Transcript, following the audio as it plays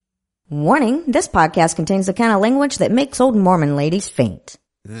Warning, this podcast contains the kind of language that makes old Mormon ladies faint.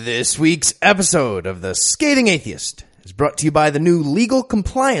 This week's episode of The Scathing Atheist is brought to you by the new legal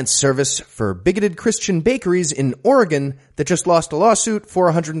compliance service for bigoted Christian bakeries in Oregon that just lost a lawsuit for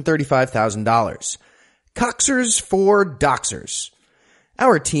 $135,000. Coxers for Doxers.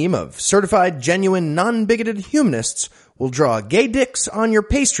 Our team of certified, genuine, non-bigoted humanists will draw gay dicks on your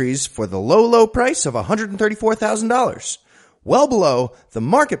pastries for the low, low price of $134,000. Well below the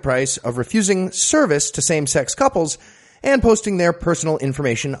market price of refusing service to same-sex couples and posting their personal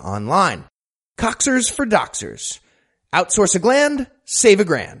information online. Coxers for Doxers. Outsource a gland, save a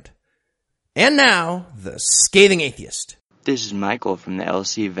grand. And now, The Scathing Atheist. This is Michael from the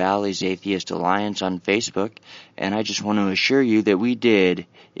LC Valley's Atheist Alliance on Facebook, and I just want to assure you that we did,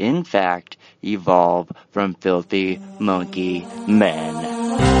 in fact, evolve from filthy monkey men.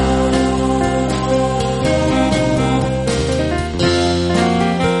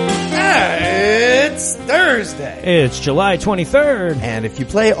 It's Thursday. It's July 23rd. And if you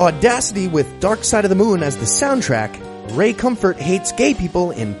play Audacity with Dark Side of the Moon as the soundtrack, Ray Comfort hates gay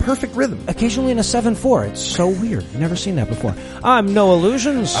people in perfect rhythm. Occasionally in a 7/4. It's so weird. Never seen that before. I'm No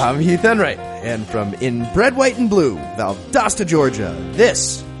Illusions. I'm Heath Enright. And from In Bread, White, and Blue, Valdosta, Georgia,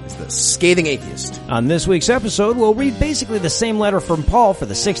 this is The Scathing Atheist. On this week's episode, we'll read basically the same letter from Paul for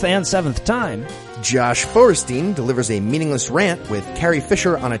the 6th and 7th time. Josh Feuerstein delivers a meaningless rant with Carrie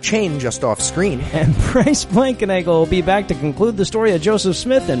Fisher on a chain just off screen. And Bryce Blankenagel will be back to conclude the story of Joseph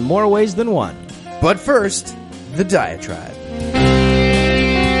Smith in more ways than one. But first, the diatribe.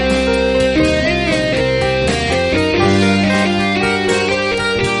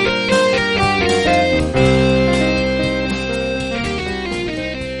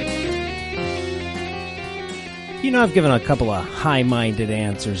 You know, I've given a couple of high-minded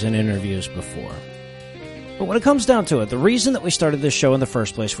answers in interviews before. But when it comes down to it, the reason that we started this show in the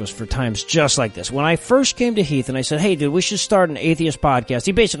first place was for times just like this. When I first came to Heath and I said, hey, dude, we should start an atheist podcast,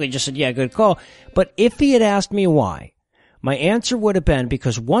 he basically just said, yeah, good call. But if he had asked me why, my answer would have been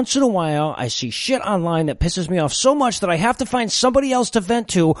because once in a while I see shit online that pisses me off so much that I have to find somebody else to vent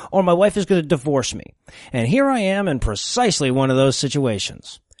to or my wife is going to divorce me. And here I am in precisely one of those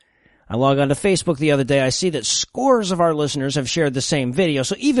situations. I log on to Facebook the other day, I see that scores of our listeners have shared the same video,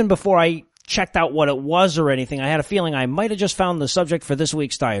 so even before I checked out what it was or anything, I had a feeling I might have just found the subject for this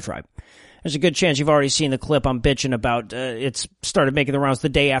week's diatribe. There's a good chance you've already seen the clip I'm bitching about. It's started making the rounds the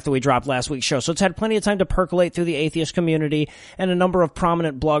day after we dropped last week's show, so it's had plenty of time to percolate through the atheist community, and a number of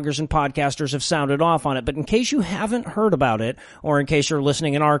prominent bloggers and podcasters have sounded off on it. But in case you haven't heard about it, or in case you're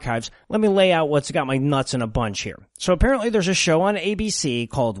listening in archives, let me lay out what's got my nuts in a bunch here. So apparently there's a show on ABC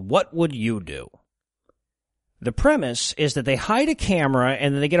called What Would You Do? The premise is that they hide a camera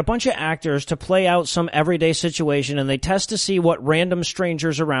and then they get a bunch of actors to play out some everyday situation and they test to see what random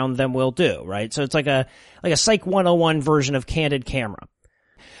strangers around them will do, right? So it's like a Psych 101 version of Candid Camera.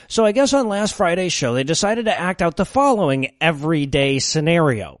 So I guess on last Friday's show, they decided to act out the following everyday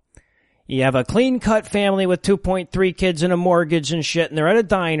scenario. You have a clean-cut family with 2.3 kids and a mortgage and shit, and they're at a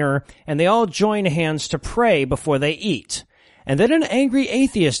diner, and they all join hands to pray before they eat. And then an angry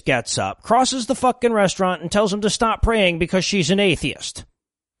atheist gets up, crosses the fucking restaurant, and tells them to stop praying because she's an atheist.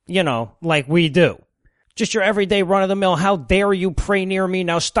 You know, like we do. Just your everyday run-of-the-mill, how dare you pray near me,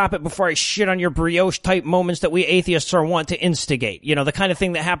 now stop it before I shit on your brioche-type moments that we atheists are wont to instigate. You know, the kind of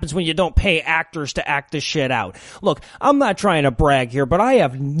thing that happens when you don't pay actors to act this shit out. Look, I'm not trying to brag here, but I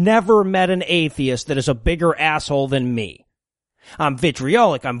have never met an atheist that is a bigger asshole than me. I'm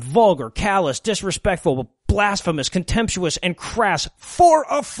vitriolic, I'm vulgar, callous, disrespectful, blasphemous, contemptuous, and crass for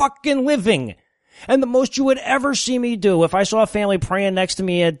a fucking living. And the most you would ever see me do if I saw a family praying next to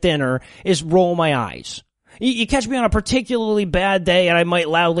me at dinner is roll my eyes. You catch me on a particularly bad day and I might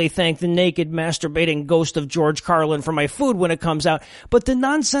loudly thank the naked masturbating ghost of George Carlin for my food when it comes out. But the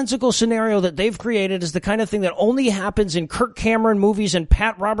nonsensical scenario that they've created is the kind of thing that only happens in Kirk Cameron movies and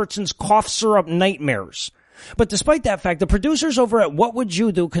Pat Robertson's cough syrup nightmares. But despite that fact, the producers over at What Would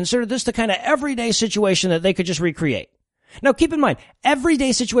You Do consider this the kind of everyday situation that they could just recreate. Now keep in mind,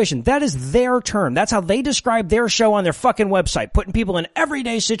 everyday situation, that is their term. That's how they describe their show on their fucking website, putting people in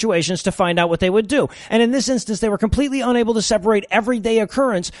everyday situations to find out what they would do. And in this instance, they were completely unable to separate everyday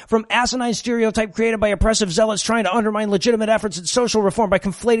occurrence from asinine stereotype created by oppressive zealots trying to undermine legitimate efforts at social reform by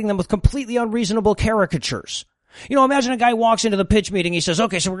conflating them with completely unreasonable caricatures. You know, imagine a guy walks into the pitch meeting, he says,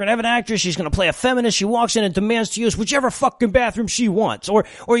 okay, so we're gonna have an actress, she's gonna play a feminist, she walks in and demands to use whichever fucking bathroom she wants. Or,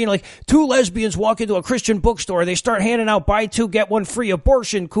 you know, like, two lesbians walk into a Christian bookstore, they start handing out buy two, get one free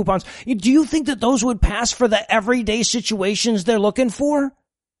abortion coupons. Do you think that those would pass for the everyday situations they're looking for?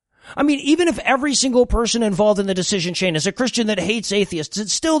 I mean, even if every single person involved in the decision chain is a Christian that hates atheists,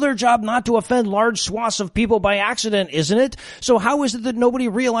 it's still their job not to offend large swaths of people by accident, isn't it? So how is it that nobody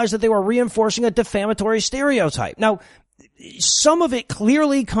realized that they were reinforcing a defamatory stereotype? Now, some of it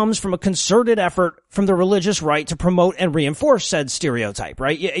clearly comes from a concerted effort from the religious right to promote and reinforce said stereotype,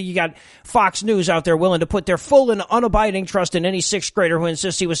 right? You got Fox News out there willing to put their full and unabiding trust in any sixth grader who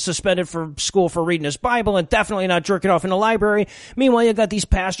insists he was suspended from school for reading his Bible and definitely not jerking off in the library. Meanwhile, you got these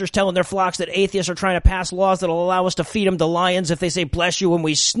pastors telling their flocks that atheists are trying to pass laws that'll allow us to feed them to lions if they say bless you when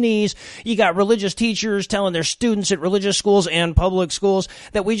we sneeze. You got religious teachers telling their students at religious schools and public schools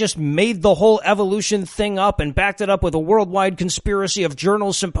that we just made the whole evolution thing up and backed it up with a worldwide conspiracy of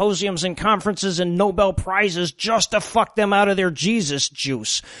journals, symposiums, and conferences and Nobel Prizes just to fuck them out of their Jesus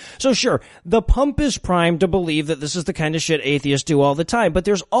juice. So sure, the pump is primed to believe that this is the kind of shit atheists do all the time, but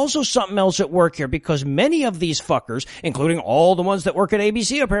there's also something else at work here because many of these fuckers, including all the ones that work at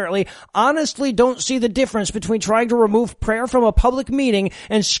ABC apparently, honestly don't see the difference between trying to remove prayer from a public meeting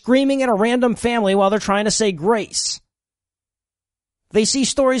and screaming at a random family while they're trying to say grace. They see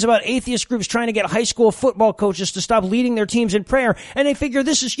stories about atheist groups trying to get high school football coaches to stop leading their teams in prayer, and they figure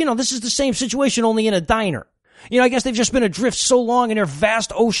this is the same situation only in a diner. I guess they've just been adrift so long in their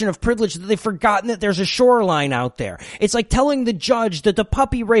vast ocean of privilege that they've forgotten that there's a shoreline out there. It's like telling the judge that the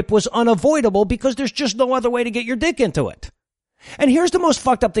puppy rape was unavoidable because there's just no other way to get your dick into it. And here's the most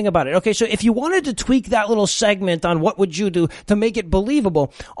fucked up thing about it. Okay, so if you wanted to tweak that little segment on what would you do to make it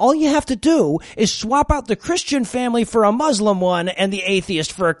believable, all you have to do is swap out the Christian family for a Muslim one and the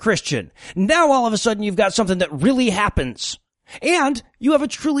atheist for a Christian. Now all of a sudden you've got something that really happens. And you have a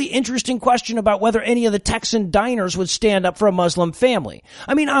truly interesting question about whether any of the Texan diners would stand up for a Muslim family.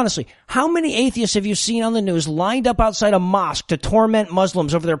 I mean, honestly, how many atheists have you seen on the news lined up outside a mosque to torment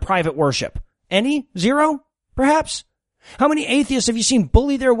Muslims over their private worship? Any? Zero? Perhaps? How many atheists have you seen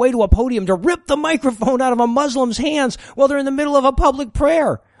bully their way to a podium to rip the microphone out of a Muslim's hands while they're in the middle of a public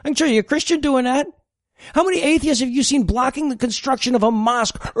prayer? I can show you a Christian doing that. How many atheists have you seen blocking the construction of a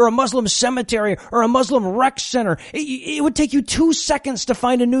mosque or a Muslim cemetery or a Muslim rec center? It would take you 2 seconds to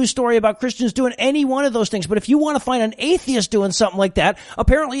find a news story about Christians doing any one of those things. But if you want to find an atheist doing something like that,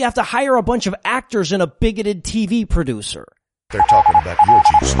 apparently you have to hire a bunch of actors and a bigoted TV producer. They're talking about your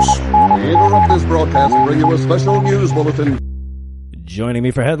Jesus. We interrupt this broadcast to bring you a special news bulletin. Joining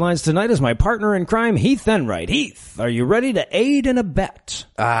me for headlines tonight is my partner in crime, Heath Enright. Heath, are you ready to aid and abet?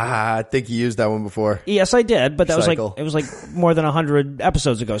 I think you used that one before. Yes, I did, but that was like more than 100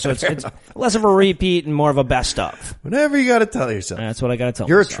 episodes ago, so it's less of a repeat and more of a best of. Whatever you gotta tell yourself. That's what I gotta tell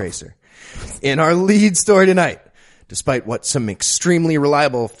You're myself. a tracer. In our lead story tonight, despite what some extremely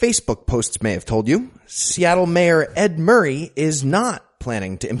reliable Facebook posts may have told you, Seattle Mayor Ed Murray is not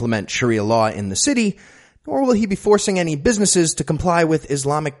planning to implement Sharia law in the city, nor will he be forcing any businesses to comply with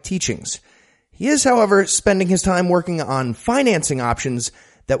Islamic teachings. He is, however, spending his time working on financing options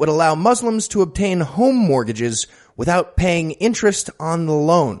that would allow Muslims to obtain home mortgages without paying interest on the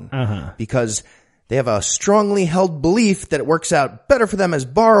loan, because they have a strongly held belief that it works out better for them as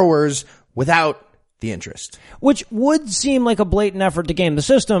borrowers without the interest. Which would seem like a blatant effort to game the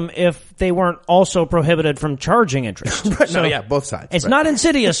system if they weren't also prohibited from charging interest. Right, so no, yeah, both sides. It's right. not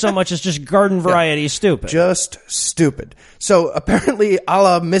insidious so much as just garden variety stupid. Just stupid. So apparently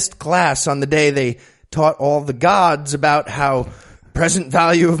Allah missed class on the day they taught all the gods about how present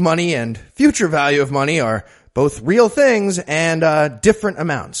value of money and future value of money are both real things and different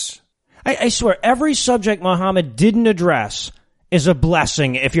amounts. I swear, every subject Muhammad didn't address is a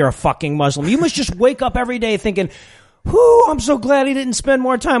blessing if you're a fucking Muslim. You must just wake up every day thinking, whoo, I'm so glad he didn't spend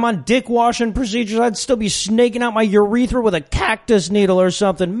more time on dick washing procedures. I'd still be snaking out my urethra with a cactus needle or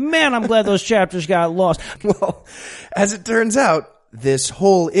something. Man, I'm glad those chapters got lost. Well, as it turns out, this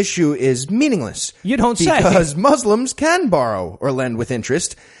whole issue is meaningless. You don't say. Because Muslims can borrow or lend with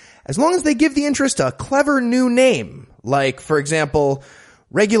interest as long as they give the interest a clever new name. Like, for example,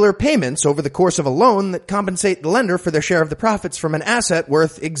 regular payments over the course of a loan that compensate the lender for their share of the profits from an asset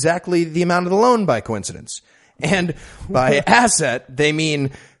worth exactly the amount of the loan by coincidence. And by asset, they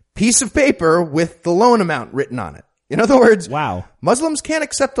mean piece of paper with the loan amount written on it. In other words, wow, Muslims can't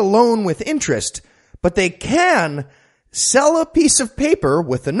accept a loan with interest, but they can sell a piece of paper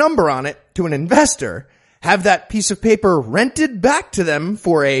with a number on it to an investor, have that piece of paper rented back to them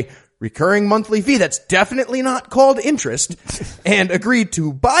for a recurring monthly fee that's definitely not called interest, and agree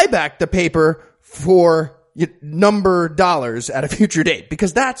to buy back the paper for number dollars at a future date,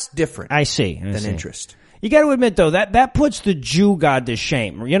 because that's different. I see. Than interest. You got to admit, though, that puts the Jew god to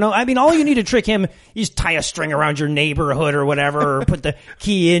shame. You know, I mean, all you need to trick him is tie a string around your neighborhood or whatever, or put the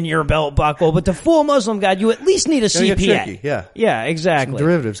key in your belt buckle. But to fool Muslim god, you at least need a CPA. Tricky, yeah. Yeah, exactly. Some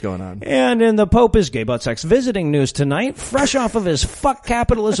derivatives going on. And in the Pope is gay butt sex visiting news tonight, fresh off of his fuck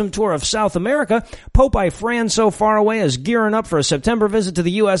capitalism tour of South America, Pope Fran so far away is gearing up for a September visit to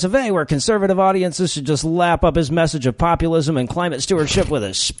the US of A, where conservative audiences should just lap up his message of populism and climate stewardship with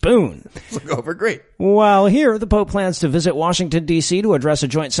a spoon. Look over great. While here, the Pope plans to visit Washington, D.C. to address a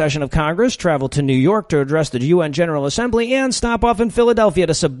joint session of Congress, travel to New York to address the UN General Assembly, and stop off in Philadelphia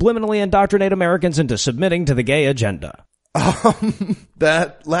to subliminally indoctrinate Americans into submitting to the gay agenda.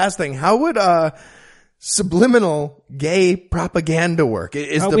 That last thing, how would subliminal gay propaganda work?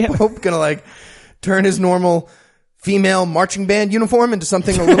 Is the Pope going to, like, turn his normal female marching band uniform into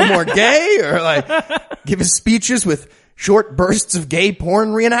something a little more gay, or like give his speeches with short bursts of gay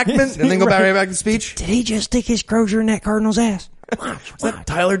porn reenactment and then go right back to speech? Did he just stick his crozier in that cardinal's ass? Is that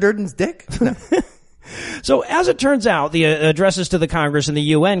Tyler Durden's dick? No. So, as it turns out, the addresses to the Congress and the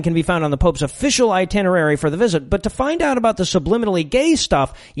UN can be found on the Pope's official itinerary for the visit. But to find out about the subliminally gay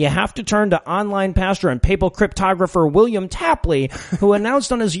stuff, you have to turn to online pastor and papal cryptographer William Tapley, who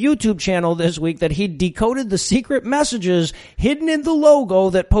announced on his YouTube channel this week that he'd decoded the secret messages hidden in the logo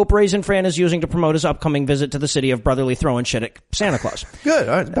that Pope Raisin Fran is using to promote his upcoming visit to the city of brotherly throwing shit at Santa Claus. Good.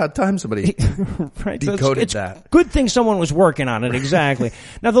 All right, it's about time somebody decoded that. Good thing someone was working on it, exactly.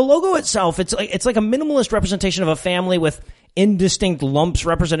 Now, the logo itself, it's like a minimalist representation of a family with indistinct lumps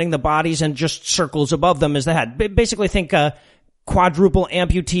representing the bodies and just circles above them as the head. Basically, think a quadruple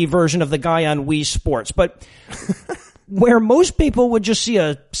amputee version of the guy on Wii Sports. But where most people would just see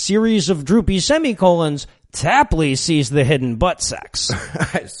a series of droopy semicolons, Tapley sees the hidden butt sex.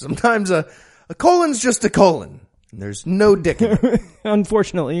 Sometimes a colon's just a colon. There's no dick in it.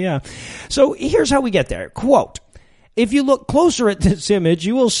 Unfortunately, yeah. So here's how we get there. Quote, "If you look closer at this image,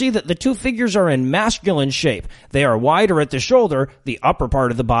 you will see that the two figures are in masculine shape. They are wider at the shoulder, the upper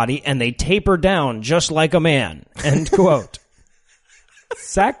part of the body, and they taper down just like a man." End quote.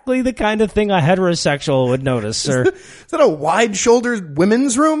 Exactly the kind of thing a heterosexual would notice, sir. Is that a wide-shouldered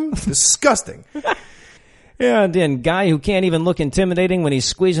women's room? Disgusting. And in guy who can't even look intimidating when he's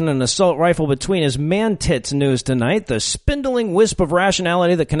squeezing an assault rifle between his man-tits news tonight, the spindling wisp of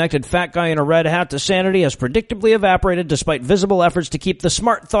rationality that connected fat guy in a red hat to sanity has predictably evaporated despite visible efforts to keep the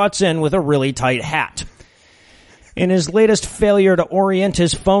smart thoughts in with a really tight hat. In his latest failure to orient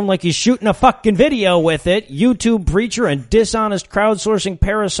his phone like he's shooting a fucking video with it, YouTube preacher and dishonest crowdsourcing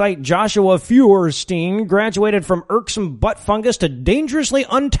parasite Joshua Feuerstein graduated from irksome butt fungus to dangerously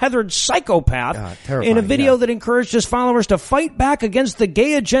untethered psychopath in a video that encouraged his followers to fight back against the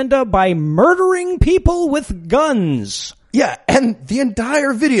gay agenda by murdering people with guns. Yeah, and the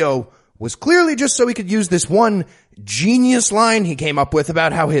entire video was clearly just so he could use this one genius line he came up with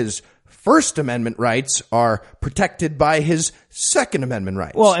about how his First Amendment rights are protected by his Second Amendment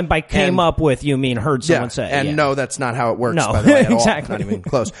rights. Well, and by came up with, you mean heard someone say. And yeah. No, that's not how it works, no. by the way, at exactly. all. Not even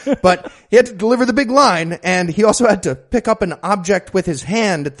close. But he had to deliver the big line, and he also had to pick up an object with his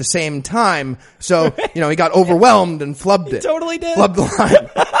hand at the same time. So, he got overwhelmed and flubbed it. He totally did. Flubbed the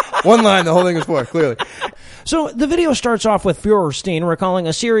line. One line the whole thing was for, clearly. So the video starts off with Feuerstein recalling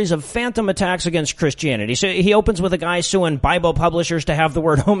a series of phantom attacks against Christianity. So he opens with a guy suing Bible publishers to have the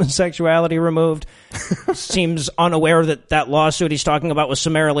word homosexuality removed. Seems unaware that lawsuit he's talking about was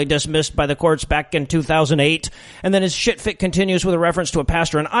summarily dismissed by the courts back in 2008. And then his shit fit continues with a reference to a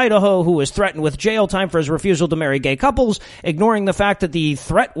pastor in Idaho who was threatened with jail time for his refusal to marry gay couples, ignoring the fact that the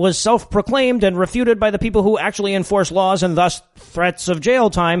threat was self-proclaimed and refuted by the people who actually enforce laws and thus threats of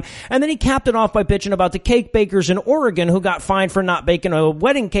jail time. And then he capped it off by bitching about the cake bakers in Oregon who got fined for not baking a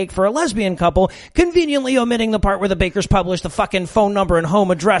wedding cake for a lesbian couple, conveniently omitting the part where the bakers published the fucking phone number and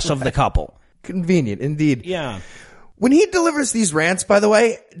home address of the couple. Convenient, indeed. Yeah. When he delivers these rants, by the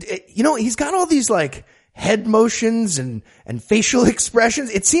way, he's got all these, like, head motions and facial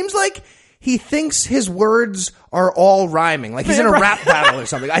expressions. It seems like he thinks his words are all rhyming, like he's in a rap battle or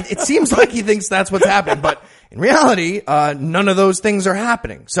something. It seems like he thinks that's what's happening, but in reality, none of those things are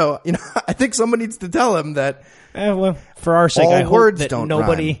happening. So, I think someone needs to tell him that well, for our sake, I hope that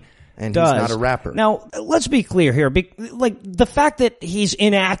nobody rhyme, and does. He's not a rapper. Now, let's be clear here. Like, the fact that he's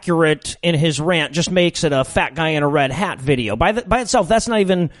inaccurate in his rant just makes it a fat guy in a red hat video. By itself, that's not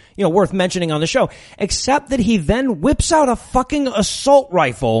even, worth mentioning on the show. Except that he then whips out a fucking assault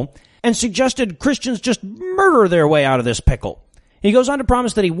rifle and suggested Christians just murder their way out of this pickle. He goes on to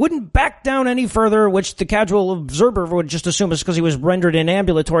promise that he wouldn't back down any further, which the casual observer would just assume is because he was rendered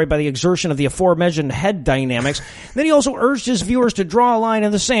inambulatory by the exertion of the aforementioned head dynamics. Then he also urged his viewers to draw a line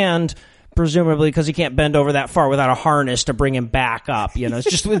in the sand presumably because he can't bend over that far without a harness to bring him back up.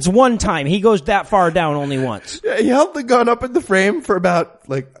 It's one time. He goes that far down only once. Yeah, he held the gun up in the frame for about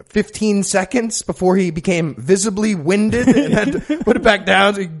 15 seconds before he became visibly winded and had to put it back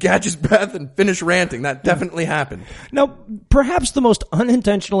down so he could catch his breath and finish ranting. That definitely happened. Now, perhaps the most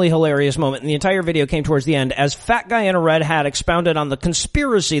unintentionally hilarious moment in the entire video came towards the end as Fat Guy in a Red Hat expounded on the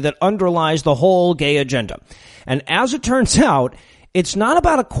conspiracy that underlies the whole gay agenda. And as it turns out, it's not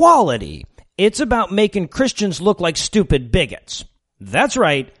about equality. It's about making Christians look like stupid bigots. That's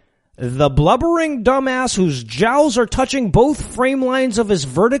right. The blubbering dumbass whose jowls are touching both frame lines of his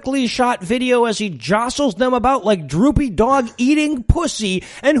vertically shot video as he jostles them about like droopy dog eating pussy,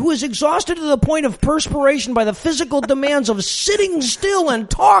 and who is exhausted to the point of perspiration by the physical demands of sitting still and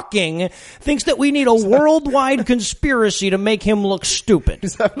talking, thinks that we need a worldwide conspiracy to make him look stupid.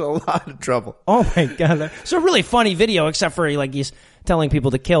 He's having a lot of trouble. Oh my God. It's a really funny video, except for he's telling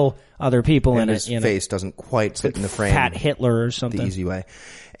people to kill other people and in his it. Face doesn't quite fit in the frame. Fat Hitler or something. The easy way.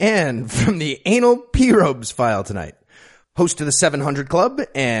 And from the Anal P-Robes file tonight, host of the 700 Club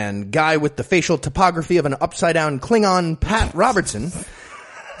and guy with the facial topography of an upside-down Klingon, Pat Robertson,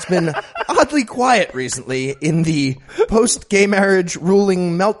 has been oddly quiet recently in the post-gay marriage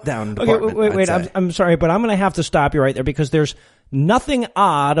ruling meltdown department. Okay, wait, I'm sorry, but I'm going to have to stop you right there because there's nothing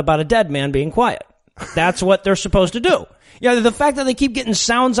odd about a dead man being quiet. That's what they're supposed to do. Yeah, the fact that they keep getting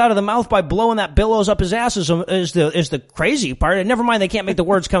sounds out of the mouth by blowing that billows up his ass is the crazy part. And never mind, they can't make the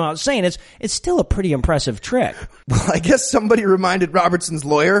words come out sane. It's still a pretty impressive trick. Well, I guess somebody reminded Robertson's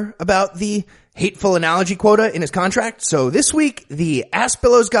lawyer about the hateful analogy quota in his contract. So this week, the ass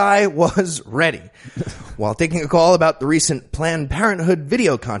billows guy was ready. While taking a call about the recent Planned Parenthood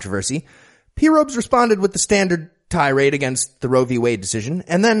video controversy, P-Robes responded with the standard tirade against the Roe v. Wade decision,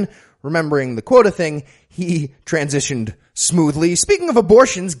 and then, remembering the quota thing, he transitioned smoothly. Speaking of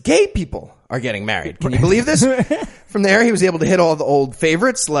abortions, gay people are getting married. Can you believe this? From there, he was able to hit all the old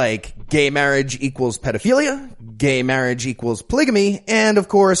favorites like gay marriage equals pedophilia, gay marriage equals polygamy, and of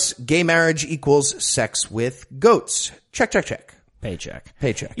course, gay marriage equals sex with goats. Check, check, check. Paycheck.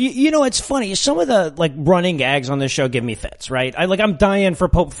 It's funny. Some of the running gags on this show give me fits, right? I'm dying for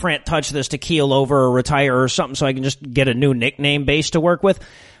Pope Frant Touch This to keel over or retire or something so I can just get a new nickname base to work with.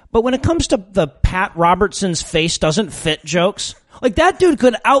 But when it comes to the Pat Robertson's face doesn't fit jokes, that dude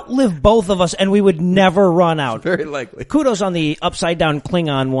could outlive both of us and we would never run out. Very likely. Kudos on the upside down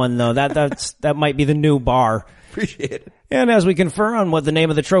Klingon one though. That might be the new bar. Appreciate it. And as we confer on what the name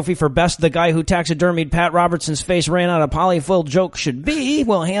of the trophy for best the guy who taxidermied Pat Robertson's face ran out of polyfoil joke should be,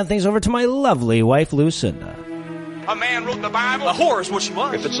 we'll hand things over to my lovely wife, Lucinda. A man wrote the Bible. A whore is what she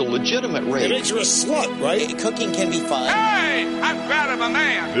was. If it's a legitimate rape. It makes you a slut, right? Cooking can be fun. Hey, I'm proud of a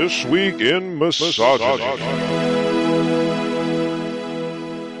man. This week in misogyny.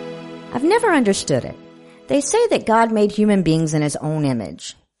 I've never understood it. They say that God made human beings in his own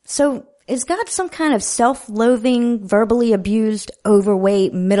image. So, is God some kind of self-loathing, verbally abused,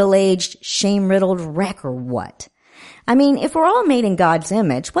 overweight, middle-aged, shame-riddled wreck or what? I mean, if we're all made in God's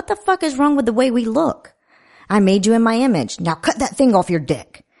image, what the fuck is wrong with the way we look? I made you in my image. Now cut that thing off your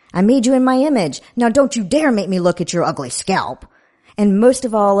dick. I made you in my image. Now don't you dare make me look at your ugly scalp. And most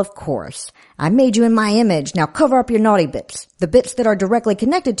of all, of course, I made you in my image. Now cover up your naughty bits. The bits that are directly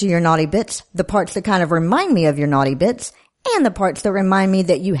connected to your naughty bits, the parts that kind of remind me of your naughty bits, and the parts that remind me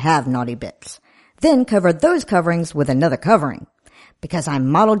that you have naughty bits. Then cover those coverings with another covering. Because I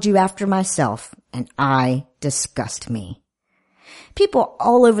modeled you after myself, and I disgust me. People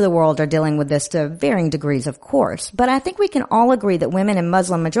all over the world are dealing with this to varying degrees, of course, but I think we can all agree that women in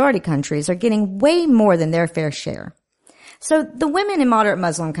Muslim-majority countries are getting way more than their fair share. So the women in moderate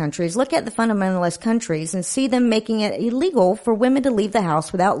Muslim countries look at the fundamentalist countries and see them making it illegal for women to leave the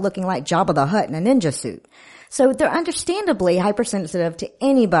house without looking like Jabba the Hutt in a ninja suit. So they're understandably hypersensitive to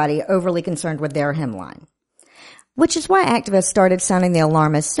anybody overly concerned with their hemline. Which is why activists started sounding the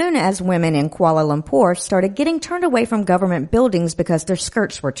alarm as soon as women in Kuala Lumpur started getting turned away from government buildings because their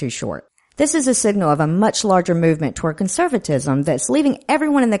skirts were too short. This is a signal of a much larger movement toward conservatism that's leaving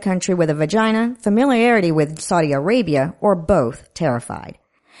everyone in the country with a vagina, familiarity with Saudi Arabia, or both terrified.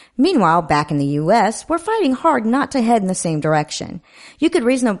 Meanwhile, back in the U.S., we're fighting hard not to head in the same direction. You could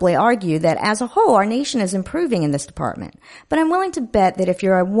reasonably argue that as a whole, our nation is improving in this department, but I'm willing to bet that if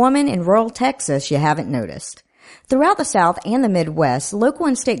you're a woman in rural Texas, you haven't noticed. Throughout the South and the Midwest, local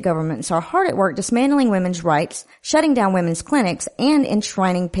and state governments are hard at work dismantling women's rights, shutting down women's clinics, and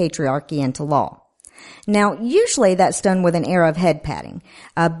enshrining patriarchy into law. Now, usually that's done with an air of head patting,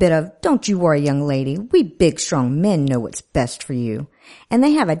 a bit of, don't you worry, young lady, we big, strong men know what's best for you. And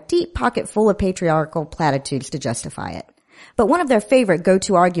they have a deep pocket full of patriarchal platitudes to justify it. But one of their favorite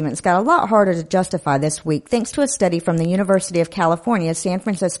go-to arguments got a lot harder to justify this week thanks to a study from the University of California, San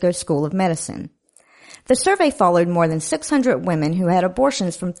Francisco School of Medicine. The survey followed more than 600 women who had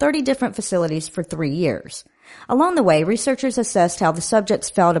abortions from 30 different facilities for 3 years. Along the way, researchers assessed how the subjects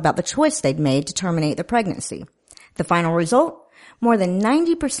felt about the choice they'd made to terminate the pregnancy. The final result? More than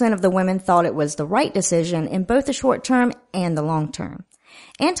 90% of the women thought it was the right decision in both the short term and the long term.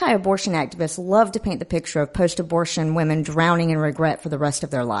 Anti-abortion activists love to paint the picture of post-abortion women drowning in regret for the rest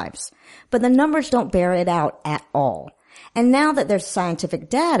of their lives. But the numbers don't bear it out at all. And now that there's scientific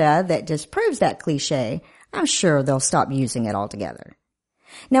data that disproves that cliche, I'm sure they'll stop using it altogether.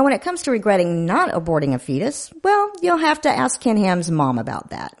 Now, when it comes to regretting not aborting a fetus, well, you'll have to ask Ken Ham's mom about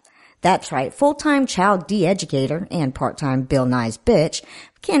that. That's right, full-time child de-educator and part-time Bill Nye's bitch,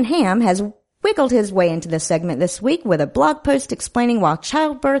 Ken Ham has wiggled his way into this segment this week with a blog post explaining why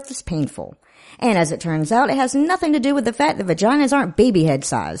childbirth is painful. And as it turns out, it has nothing to do with the fact that vaginas aren't baby head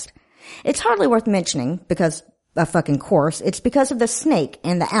sized. It's hardly worth mentioning because, of fucking course, it's because of the snake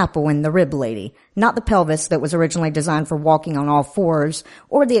and the apple and the rib lady, not the pelvis that was originally designed for walking on all fours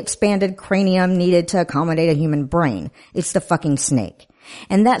or the expanded cranium needed to accommodate a human brain. It's the fucking snake.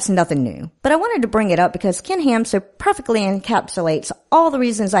 And that's nothing new. But I wanted to bring it up because Ken Ham so perfectly encapsulates all the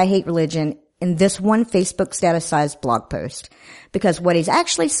reasons I hate religion in this one Facebook status-sized blog post. Because what he's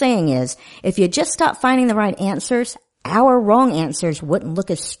actually saying is, if you just stop finding the right answers, our wrong answers wouldn't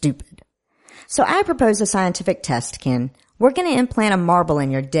look as stupid. So I propose a scientific test, Ken. We're going to implant a marble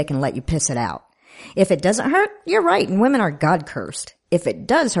in your dick and let you piss it out. If it doesn't hurt, you're right and women are God-cursed. If it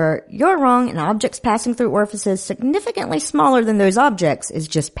does hurt, you're wrong and objects passing through orifices significantly smaller than those objects is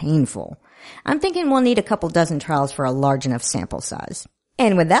just painful. I'm thinking we'll need a couple dozen trials for a large enough sample size.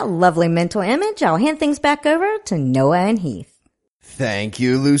 And with that lovely mental image, I'll hand things back over to Noah and Heath. Thank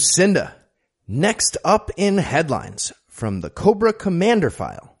you, Lucinda. Next up in headlines, from the Cobra Commander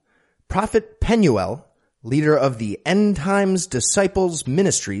file, Prophet Penuel, leader of the End Times Disciples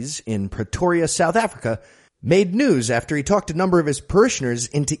Ministries in Pretoria, South Africa, made news after he talked a number of his parishioners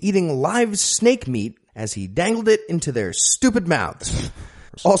into eating live snake meat as he dangled it into their stupid mouths.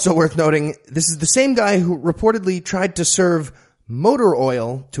 Also worth noting, this is the same guy who reportedly tried to serve motor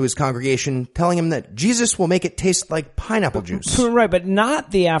oil to his congregation, telling him that Jesus will make it taste like pineapple juice. Right, but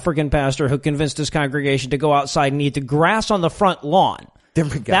not the African pastor who convinced his congregation to go outside and eat the grass on the front lawn.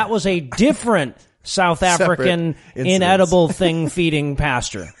 Different guy. That was a different South African inedible thing feeding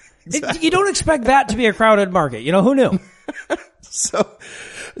pastor. Exactly. You don't expect that to be a crowded market. You know, who knew? So,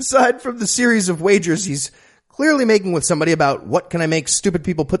 aside from the series of wagers he's clearly making with somebody about what can I make stupid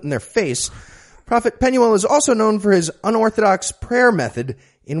people put in their face, Prophet Penuel is also known for his unorthodox prayer method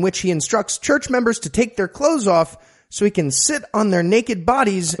in which he instructs church members to take their clothes off so he can sit on their naked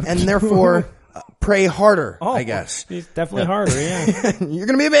bodies and therefore pray harder, I guess. He's definitely harder, yeah. You're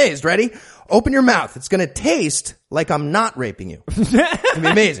going to be amazed. Ready? Open your mouth. It's going to taste like I'm not raping you. It's going to be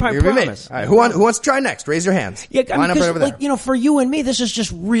amazing. You're going to be amazed. All right, who wants to try next? Raise your hands. Yeah, line up right over there. Like, you know, for you and me, this is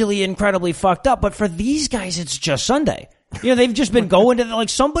just really incredibly fucked up. But for these guys, it's just Sunday. You know, they've just been going to, like,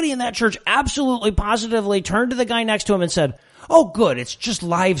 somebody in that church absolutely positively turned to the guy next to him and said, oh, good, it's just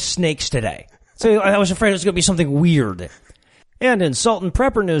live snakes today. So I was afraid it was going to be something weird. And in Salt and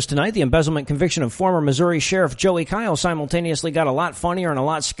Prepper news tonight, the embezzlement conviction of former Missouri Sheriff Joey Kyle simultaneously got a lot funnier and a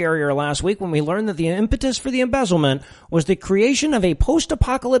lot scarier last week when we learned that the impetus for the embezzlement was the creation of a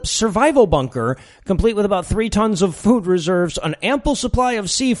post-apocalypse survival bunker, complete with about 3 tons of food reserves, an ample supply of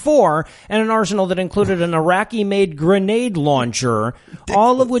C4, and an arsenal that included an Iraqi-made grenade launcher,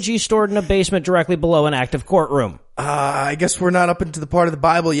 all of which he stored in a basement directly below an active courtroom. I guess we're not up into the part of the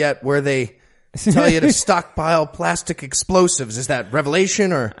Bible yet where they tell you to stockpile plastic explosives. Is that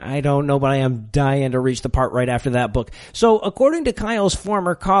Revelation or? I don't know, but I am dying to reach the part right after that book. So, according to Kyle's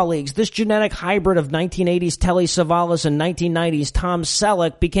former colleagues, this genetic hybrid of 1980s Telly Savalas and 1990s Tom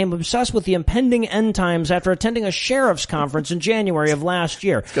Selleck became obsessed with the impending end times after attending a sheriff's conference in January of last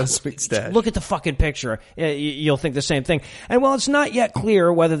year. It's got a sweet stash. Look at the fucking picture. You'll think the same thing. And while it's not yet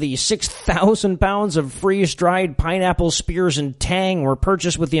clear whether the 6,000 pounds of freeze-dried pineapple spears and tang were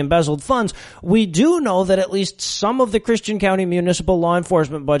purchased with the embezzled funds, we do know that at least some of the Christian County municipal law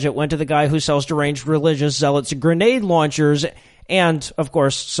enforcement budget went to the guy who sells deranged religious zealots grenade launchers, and, of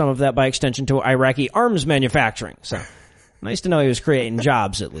course, some of that by extension to Iraqi arms manufacturing. So, nice to know he was creating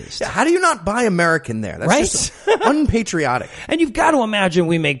jobs, at least. Yeah, how do you not buy American there? That's right? Just unpatriotic. And you've got to imagine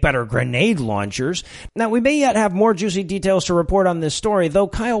we make better grenade launchers. Now, we may yet have more juicy details to report on this story. Though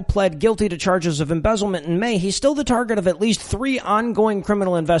Kyle pled guilty to charges of embezzlement in May, he's still the target of at least 3 ongoing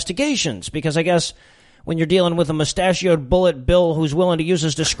criminal investigations, because I guess, when you're dealing with a mustachioed bullet bill who's willing to use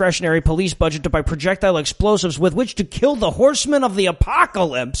his discretionary police budget to buy projectile explosives with which to kill the horsemen of the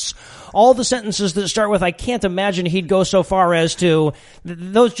apocalypse. All the sentences that start with, I can't imagine he'd go so far as to,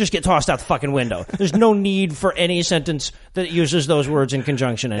 those just get tossed out the fucking window. There's no need for any sentence that uses those words in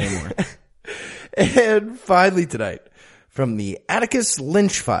conjunction anymore. And finally tonight, from the Atticus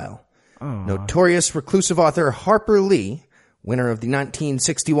Lynch file, notorious reclusive author Harper Lee, winner of the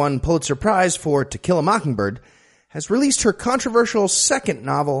 1961 Pulitzer Prize for To Kill a Mockingbird, has released her controversial second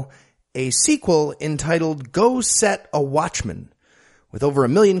novel, a sequel entitled Go Set a Watchman. With over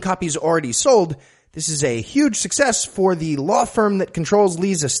 1 million copies already sold, this is a huge success for the law firm that controls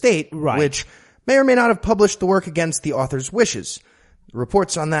Lee's estate, which may or may not have published the work against the author's wishes.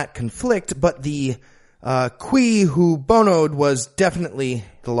 Reports on that conflict, but the qui who bonoed was definitely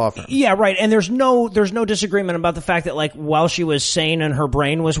the law firm. Yeah, right. And there's no disagreement about the fact that, like, while she was sane and her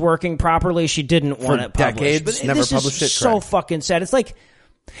brain was working properly, she didn't want it published. Decades, but never this published is it. So fucking sad. It's like,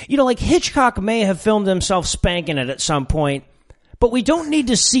 you know, like Hitchcock may have filmed himself spanking it at some point, but we don't need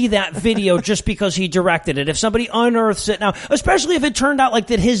to see that video just because he directed it. If somebody unearths it now, especially if it turned out like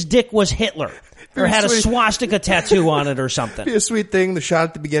that his dick was Hitler. Or had a swastika tattoo on it or something. Be a sweet thing, the shot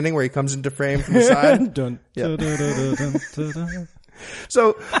at the beginning where he comes into frame from the side.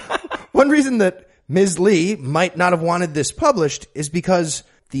 So, one reason that Ms. Lee might not have wanted this published is because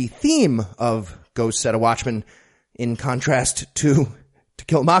the theme of Go Set a Watchman, in contrast to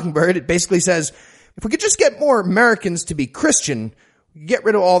Kill a Mockingbird, it basically says, if we could just get more Americans to be Christian, we could get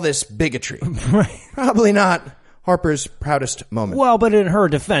rid of all this bigotry. Right. Probably not Harper's proudest moment. Well, but in her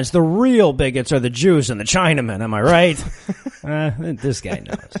defense, the real bigots are the Jews and the Chinamen, am I right? This guy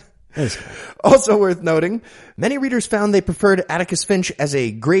knows. Also worth noting, many readers found they preferred Atticus Finch as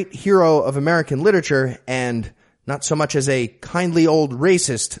a great hero of American literature and not so much as a kindly old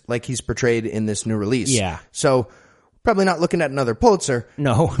racist like he's portrayed in this new release. Yeah. So, probably not looking at another Pulitzer.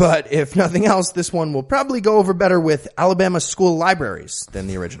 No. But if nothing else, this one will probably go over better with Alabama school libraries than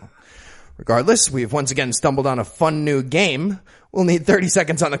the original. Regardless, we've once again stumbled on a fun new game. We'll need 30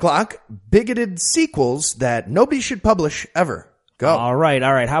 seconds on the clock. Bigoted sequels that nobody should publish ever. Go. All right.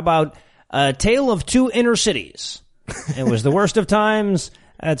 How about A Tale of Two Inner Cities? It was the worst of times.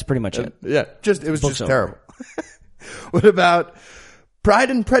 That's pretty much it. Yeah, it was just terrible. What about Pride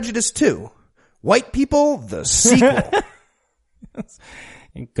and Prejudice 2? White People, the sequel.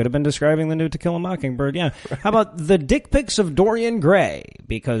 You could have been describing the new To Kill a Mockingbird, yeah. How about The Dick Pics of Dorian Gray?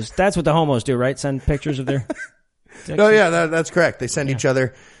 Because that's what the homos do, right? Send pictures of their dicks. No, yeah, that's correct. They send each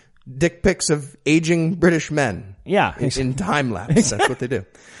other dick pics of aging British men. Yeah. In time lapse. Exactly. That's what they do.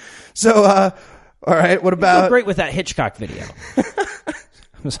 So, all right, what about... Great with that Hitchcock video.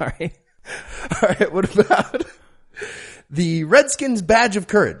 I'm sorry. All right, what about The Redskins' Badge of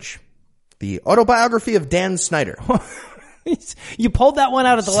Courage? The autobiography of Dan Snyder. You pulled that one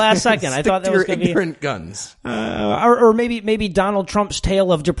out at the last second. I thought that was going to be ignorant guns. Or maybe Donald Trump's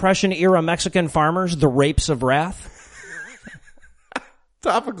tale of Depression era Mexican farmers, The Rapes of Wrath.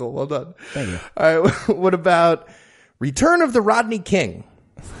 Topical. Well done. Thank you. All right. What about Return of the Rodney King?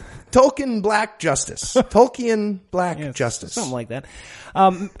 Tolkien Black Justice. Tolkien Black Justice. Something like that.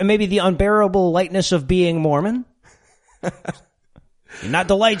 Maybe The Unbearable Lightness of Being Mormon. You're not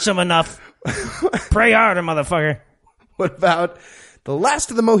delightsome enough. Pray harder, motherfucker. What about The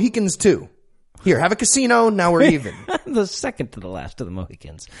Last of the Mohicans 2? Here, have a casino, now we're even. The second to the last of the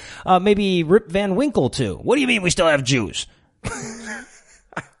Mohicans. Maybe Rip Van Winkle 2. What do you mean we still have Jews?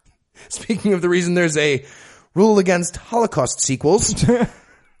 Speaking of the reason there's a rule against Holocaust sequels,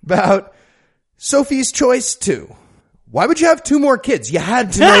 about Sophie's Choice 2. Why would you have 2 more kids? You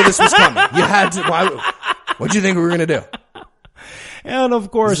had to know this was coming. You had to. What'd you think we were going to do? And, of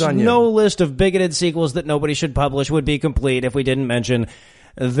course, no list of bigoted sequels that nobody should publish would be complete if we didn't mention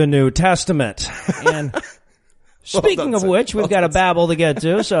the New Testament. And speaking of which, we've got a babble to get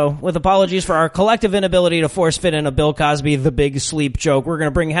to, so with apologies for our collective inability to force fit in a Bill Cosby The Big Sleep joke, we're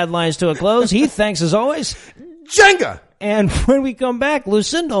going to bring headlines to a close. Heath, thanks as always. Jenga! And when we come back,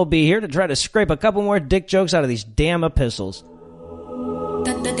 Lucinda will be here to try to scrape a couple more dick jokes out of these damn epistles. The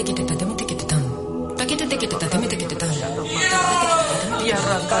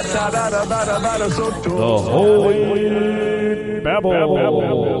Holy Babble.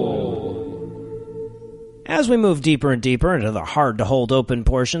 As we move deeper and deeper into the hard-to-hold open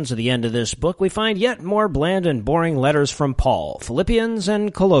portions of the end of this book, we find yet more bland and boring letters from Paul, Philippians,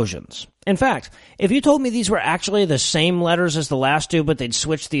 and Colossians. In fact, if you told me these were actually the same letters as the last two, but they'd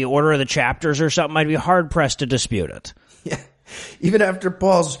switched the order of the chapters or something, I'd be hard-pressed to dispute it. Yeah. Even after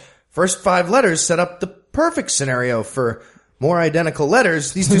Paul's first 5 letters set up the perfect scenario for more identical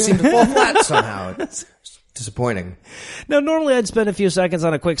letters, these two seem to fall flat somehow. It's disappointing. Now, normally I'd spend a few seconds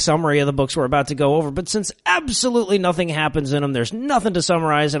on a quick summary of the books we're about to go over, but since absolutely nothing happens in them, there's nothing to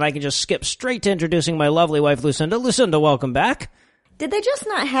summarize, and I can just skip straight to introducing my lovely wife, Lucinda. Lucinda, welcome back. Did they just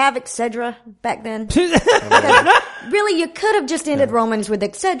not have etc. back then? Really, you could have just ended Romans with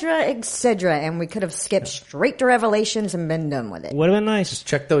etc., and we could have skipped straight to Revelations and been done with it. Would have been nice. Just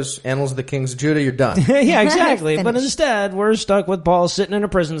check those Annals of the Kings of Judah, you're done. Yeah, exactly. But instead, we're stuck with Paul sitting in a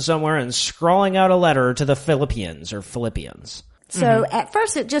prison somewhere and scrawling out a letter to the Philippians. So at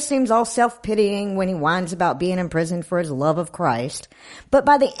first it just seems all self-pitying when he whines about being imprisoned for his love of Christ. But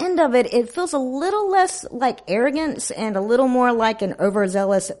by the end of it, it feels a little less like arrogance and a little more like an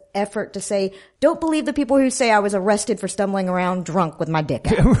overzealous effort to say, don't believe the people who say I was arrested for stumbling around drunk with my dick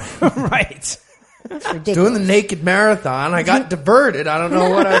out. Right. That's ridiculous. Doing the naked marathon, I got diverted. I don't know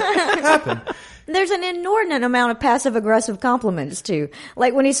what happened. There's an inordinate amount of passive-aggressive compliments, too.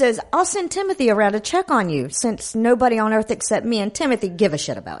 Like when he says, I'll send Timothy around to check on you, since nobody on earth except me and Timothy give a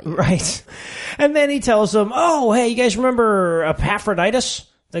shit about you. Right. And then he tells them, oh, hey, you guys remember Epaphroditus?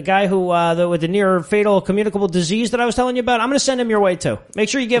 The guy who, with the near fatal communicable disease that I was telling you about? I'm going to send him your way, too. Make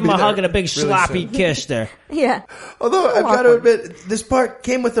sure you give him a hug and a big really sloppy kiss there. Yeah. Although, I've got to admit, this part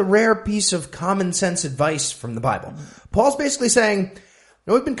came with a rare piece of common sense advice from the Bible. Paul's basically saying,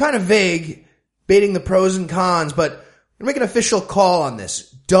 we've been kind of vague, baiting the pros and cons, but we're making an official call on this.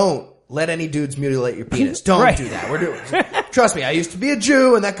 Don't let any dudes mutilate your penis. Don't do that. We're doing it. Trust me, I used to be a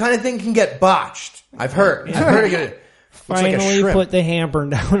Jew, and that kind of thing can get botched. I've heard it. Finally put the hammer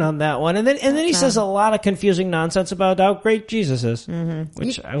down on that one. And then he says a lot of confusing nonsense about how great Jesus is,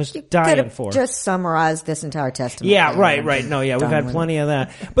 which I was dying for. Just summarize this entire testament. Yeah, right. No, yeah, we've had plenty of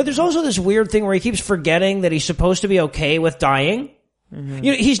that. But there's also this weird thing where he keeps forgetting that he's supposed to be okay with dying. Mm-hmm.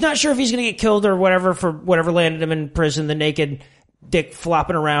 You know, he's not sure if he's going to get killed or whatever for whatever landed him in prison, the naked dick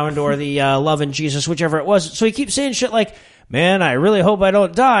flopping around or the loving Jesus, whichever it was. So he keeps saying shit like, man, I really hope I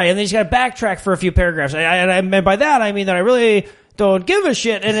don't die. And then he's got to backtrack for a few paragraphs. And by that, I mean that I really don't give a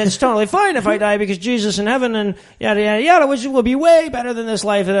shit, and it's totally fine if I die because Jesus in heaven and yada, yada, yada, which will be way better than this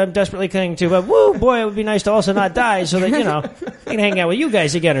life that I'm desperately clinging to. But woo, boy, it would be nice to also not die so that, you know, I can hang out with you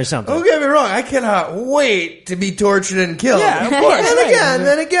guys again or something. Don't get me wrong, I cannot wait to be tortured and killed. Yeah, of course.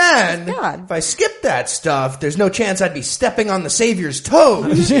 Then again, if I skip that stuff, there's no chance I'd be stepping on the Savior's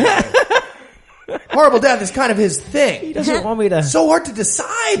toes. Horrible death is kind of his thing. He doesn't want me to... So hard to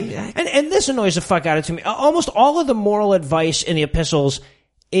decide. And this annoys the fuck out of me. Almost all of the moral advice in the epistles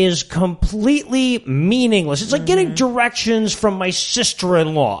is completely meaningless. It's like getting directions from my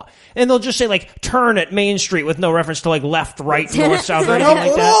sister-in-law. And they'll just say, like, turn at Main Street with no reference to, like, left, right, north, south, or anything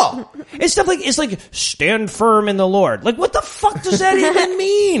like that. It's stuff like, it's like, stand firm in the Lord. Like, what the fuck does that even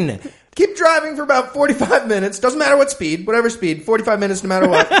mean? Keep driving for about 45 minutes. Doesn't matter what speed, whatever speed, 45 minutes no matter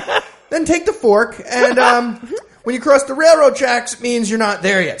what. Then take the fork, and when you cross the railroad tracks, it means you're not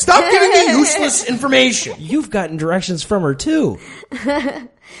there yet. Stop giving me useless information. You've gotten directions from her, too.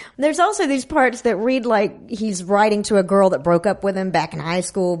 There's also these parts that read like he's writing to a girl that broke up with him back in high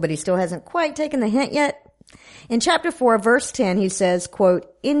school, but he still hasn't quite taken the hint yet. In chapter 4, verse 10, he says,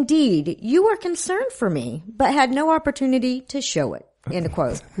 quote, "Indeed, you were concerned for me, but had no opportunity to show it." End of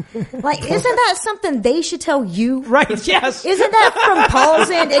quote. Like, isn't that something they should tell you? Right, yes. Isn't that from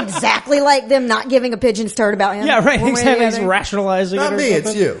Paul's end exactly like them not giving a pigeon's turd about him? Yeah, right, exactly. He's rationalizing not it or me,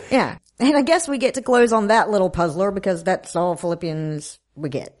 something. it's you. Yeah. And I guess we get to close on that little puzzler because that's all Philippians we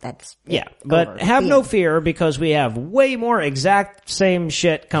get. That's it. Yeah, but have no fear because we have way more exact same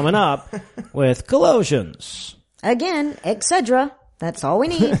shit coming up with Colossians. Again, etc. That's all we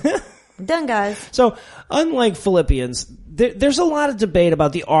need. Done, guys. So, unlike Philippians, there's a lot of debate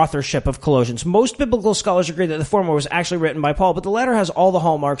about the authorship of Colossians. Most biblical scholars agree that the former was actually written by Paul, but the latter has all the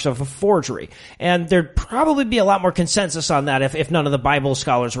hallmarks of a forgery. And there'd probably be a lot more consensus on that if none of the Bible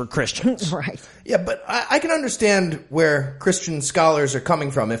scholars were Christians. Right. Yeah, but I can understand where Christian scholars are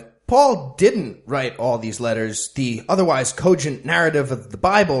coming from. If Paul didn't write all these letters, the otherwise cogent narrative of the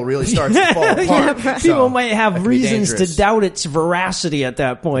Bible really starts to fall apart. Yeah, right. People might have reasons to doubt its veracity at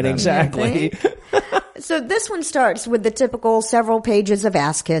that point. Exactly. So this one starts with the typical several pages of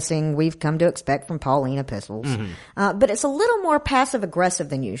ass-kissing we've come to expect from Pauline epistles. But it's a little more passive-aggressive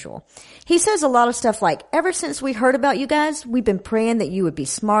than usual. He says a lot of stuff like, ever since we heard about you guys, we've been praying that you would be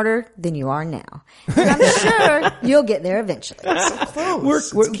smarter than you are now. And I'm sure you'll get there eventually. So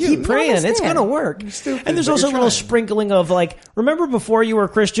close. We keep praying. It's going to work. And there's also a little sprinkling of like, remember before you were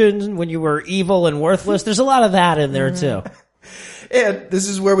Christian when you were evil and worthless? There's a lot of that in there too. And this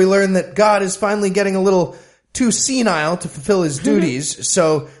is where we learn that God is finally getting a little too senile to fulfill his duties,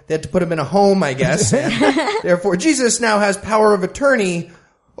 so they had to put him in a home, I guess. And therefore, Jesus now has power of attorney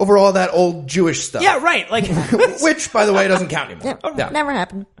over all that old Jewish stuff. Yeah, right. Like, which, by the way, doesn't count anymore. Yeah, never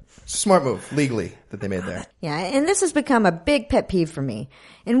happened. It's a smart move, legally, that they made there. Yeah, and this has become a big pet peeve for me.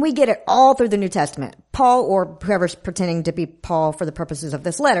 And we get it all through the New Testament. Paul, or whoever's pretending to be Paul for the purposes of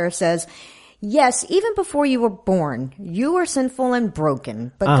this letter, says, yes, even before you were born, you were sinful and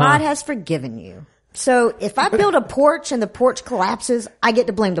broken, but God has forgiven you. So if I build a porch and the porch collapses, I get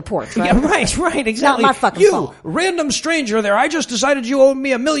to blame the porch, right? Yeah, right, exactly. Not my fucking fault. You, random stranger there, I just decided you owe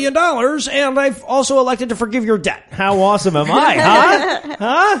me $1 million, and I've also elected to forgive your debt. How awesome am I,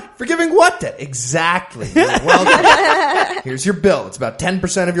 huh? Forgiving what debt? Exactly. You're welcome. Here's your bill. It's about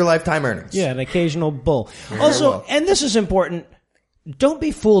 10% of your lifetime earnings. Yeah, an occasional bull. Also, and this is important, don't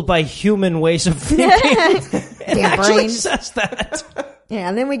be fooled by human ways of thinking. It actually says that. Yeah,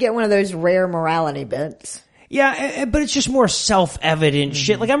 and then we get one of those rare morality bits. Yeah, but it's just more self-evident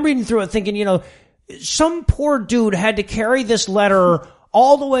shit. Like, I'm reading through it thinking, you know, some poor dude had to carry this letter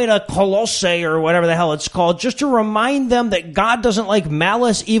all the way to Colossae or whatever the hell it's called just to remind them that God doesn't like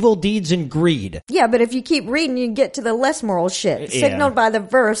malice, evil deeds, and greed. Yeah, but if you keep reading, you get to the less moral shit, signaled by the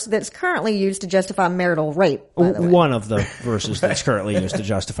verse that's currently used to justify marital rape, by the way. One of the verses that's currently used to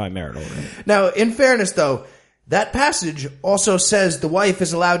justify marital rape. Now, in fairness, though, that passage also says the wife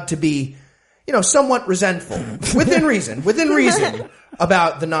is allowed to be, you know, somewhat resentful, within reason,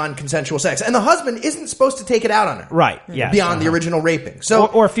 about the non-consensual sex. And the husband isn't supposed to take it out on her. Right, yes. Beyond the original raping. So,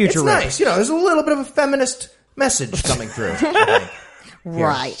 or future it's rape. nice. You know, there's a little bit of a feminist message coming through.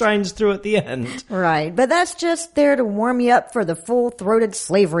 Right. Shines through at the end. Right. But that's just there to warm you up for the full-throated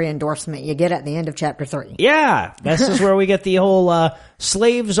slavery endorsement you get at the end of chapter 3. Yeah. This is where we get the whole,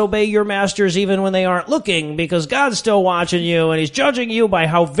 slaves obey your masters even when they aren't looking because God's still watching you and he's judging you by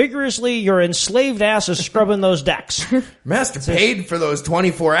how vigorously your enslaved ass is scrubbing those decks. Master paid for those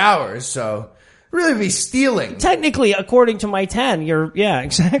 24 hours, so really be stealing. Technically, according to my 10, yeah,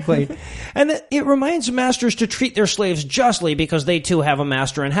 exactly. And it reminds masters to treat their slaves justly because they too have a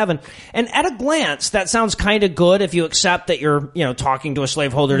master in heaven. And at a glance, that sounds kind of good if you accept that you're, you know, talking to a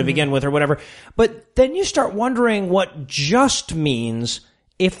slaveholder to begin with or whatever. But then you start wondering what just means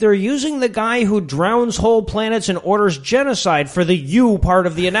if they're using the guy who drowns whole planets and orders genocide for the you part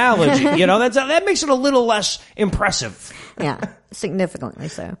of the analogy. You know, that makes it a little less impressive. Yeah, significantly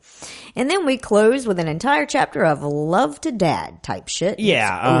so. And then we close with an entire chapter of love to dad type shit.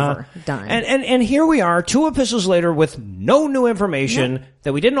 Yeah. Over. Done. And here we are, 2 epistles later with no new information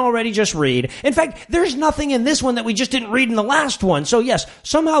that we didn't already just read. In fact, there's nothing in this one that we just didn't read in the last one. So yes,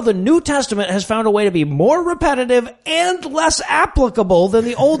 somehow the New Testament has found a way to be more repetitive and less applicable than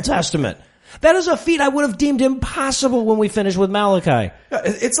the Old Testament. That is a feat I would have deemed impossible when we finished with Malachi.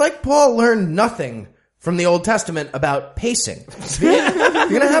 It's like Paul learned nothing from the Old Testament about pacing. If you're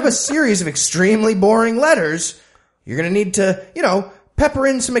going to have a series of extremely boring letters, you're going to need to, you know, pepper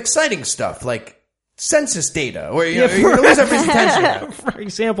in some exciting stuff like census data, or you're going to lose everybody's attention. For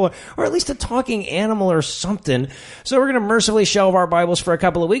example, or at least a talking animal or something. So we're going to mercifully shelve our Bibles for a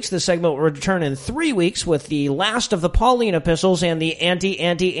couple of weeks. This segment will return in 3 weeks with the last of the Pauline epistles and the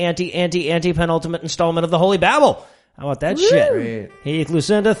anti-penultimate installment of the Holy Babel. How about that shit? Great. Heath,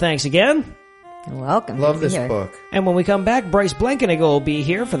 Lucinda, thanks again. You're welcome. Love this book. And when we come back, Bryce Blankenagel will be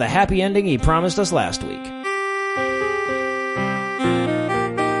here for the happy ending he promised us last week.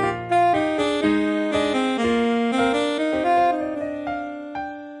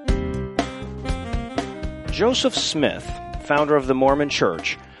 Joseph Smith, founder of the Mormon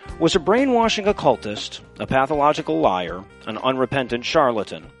Church, was a brainwashing occultist, a pathological liar, an unrepentant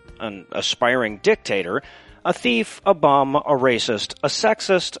charlatan, an aspiring dictator, a thief, a bum, a racist, a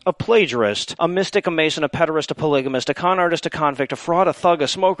sexist, a plagiarist, a mystic, a mason, a pederast, a polygamist, a con artist, a convict, a fraud, a thug, a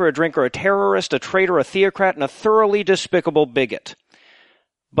smoker, a drinker, a terrorist, a traitor, a theocrat, and a thoroughly despicable bigot.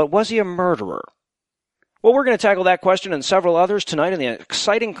 But was he a murderer? Well, we're going to tackle that question and several others tonight in the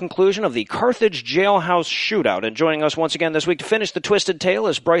exciting conclusion of the Carthage jailhouse shootout. And joining us once again this week to finish the twisted tale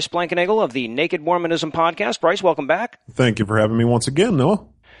is Bryce Blankenagel of the Naked Mormonism podcast. Bryce, welcome back. Thank you for having me once again, Noah.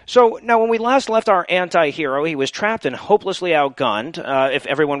 So, now when we last left our anti-hero, he was trapped and hopelessly outgunned. If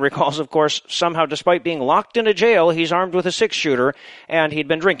everyone recalls, of course, somehow despite being locked in a jail, he's armed with a 6-shooter, and he'd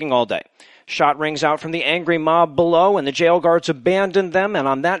been drinking all day. Shot rings out from the angry mob below, and the jail guards abandoned them, and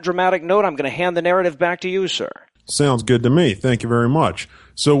on that dramatic note, I'm going to hand the narrative back to you, sir. Sounds good to me. Thank you very much.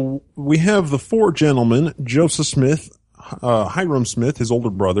 So, we have the 4 gentlemen, Joseph Smith, Hiram Smith, his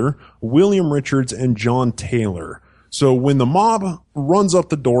older brother, William Richards, and John Taylor. So when the mob runs up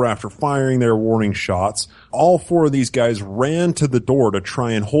the door after firing their warning shots, all 4 of these guys ran to the door to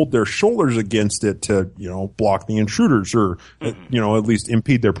try and hold their shoulders against it to, block the intruders or, at least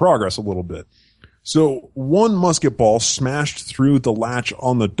impede their progress a little bit. So one musket ball smashed through the latch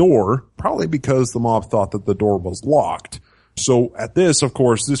on the door, probably because the mob thought that the door was locked. So at this, of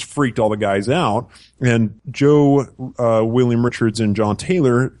course, this freaked all the guys out, and Joe, William Richards, and John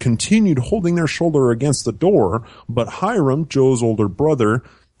Taylor continued holding their shoulder against the door, but Hiram, Joe's older brother,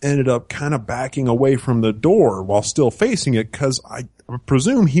 ended up kind of backing away from the door while still facing it because I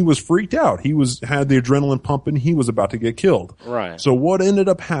presume he was freaked out. He had the adrenaline pumping. He was about to get killed. Right. So what ended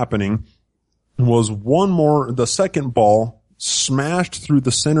up happening was the second ball smashed through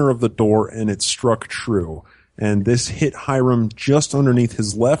the center of the door, and it struck true. And this hit Hiram just underneath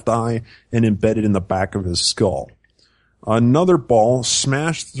his left eye and embedded in the back of his skull. Another ball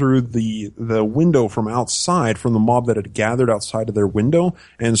smashed through the window from outside from the mob that had gathered outside of their window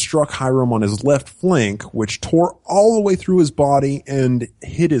and struck Hiram on his left flank, which tore all the way through his body and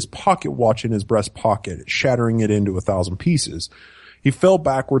hit his pocket watch in his breast pocket, shattering it into 1,000 pieces. He fell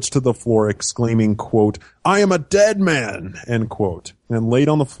backwards to the floor, exclaiming, quote, "I am a dead man," end quote, and laid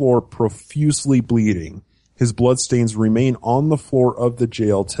on the floor profusely bleeding. His bloodstains remain on the floor of the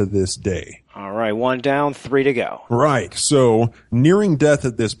jail to this day. All right, 1 down, 3 to go. Right. So, nearing death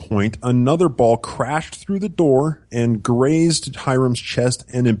at this point, another ball crashed through the door and grazed Hiram's chest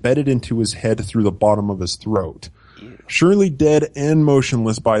and embedded into his head through the bottom of his throat. Ew. Surely dead and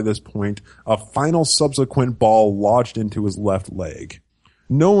motionless by this point, a final subsequent ball lodged into his left leg.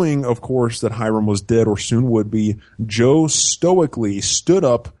 Knowing, of course, that Hiram was dead or soon would be, Joe stoically stood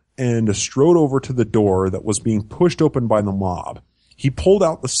up and strode over to the door that was being pushed open by the mob. He pulled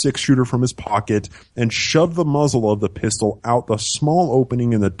out the 6-shooter from his pocket and shoved the muzzle of the pistol out the small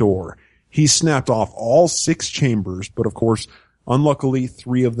opening in the door. He snapped off all 6 chambers, but of course, unluckily,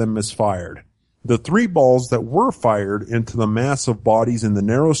 3 of them misfired. The 3 balls that were fired into the mass of bodies in the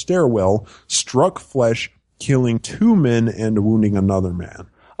narrow stairwell struck flesh, killing 2 men and wounding another man.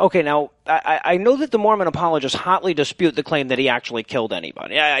 Okay, now, I know that the Mormon apologists hotly dispute the claim that he actually killed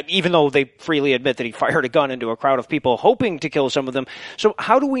anybody, even though they freely admit that he fired a gun into a crowd of people hoping to kill some of them. So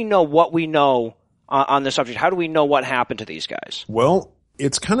how do we know what we know on this subject? How do we know what happened to these guys? Well,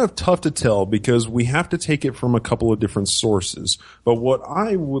 it's kind of tough to tell because we have to take it from a couple of different sources. But what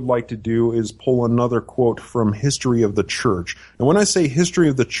I would like to do is pull another quote from History of the Church. And when I say History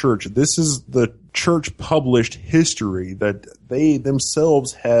of the Church, this is the church published history that they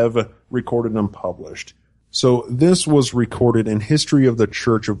themselves have recorded and published. So this was recorded in History of the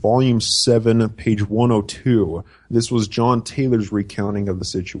Church, Volume 7, page 102. This was John Taylor's recounting of the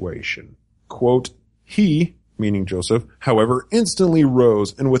situation. Quote, "He," meaning Joseph, "however, instantly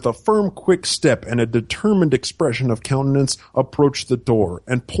rose, and with a firm, quick step and a determined expression of countenance, approached the door,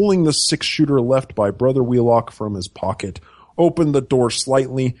 and pulling the 6-shooter left by Brother Wheelock from his pocket, opened the door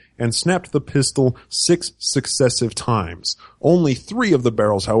slightly, and snapped the pistol 6 successive times. Only 3 of the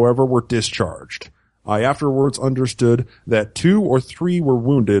barrels, however, were discharged. I afterwards understood that 2 or 3 were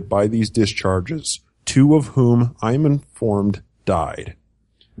wounded by these discharges, 2 of whom, I am informed, died."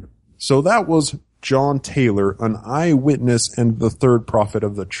 So that was John Taylor, an eyewitness and the third prophet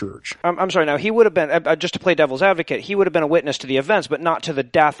of the church. I'm sorry, now he would have been, just to play devil's advocate, he would have been a witness to the events, but not to the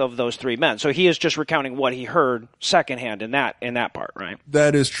death of those 3 men. So he is just recounting what he heard secondhand in that part, right?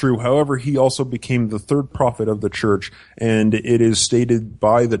 That is true. However, he also became the third prophet of the church, and it is stated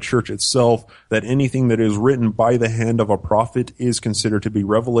by the church itself that anything that is written by the hand of a prophet is considered to be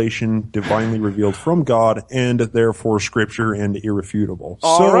revelation, divinely revealed from God, and therefore scripture and irrefutable.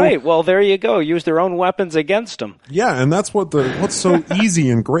 All right, well, there you go. Use their own weapons against them. Yeah, and that's what's so easy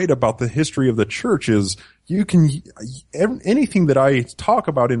and great about the history of the church is you can, anything that I talk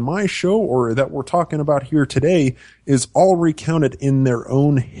about in my show or that we're talking about here today is all recounted in their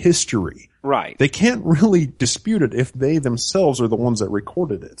own history. Right. They can't really dispute it if they themselves are the ones that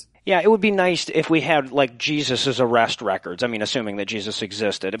recorded it. Yeah, it would be nice if we had, like, Jesus' arrest records. I mean, assuming that Jesus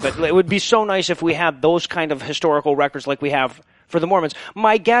existed. But it would be so nice if we had those kind of historical records like we have for the Mormons.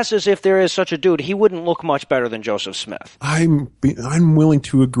 My guess is if there is such a dude, he wouldn't look much better than Joseph Smith. I'm willing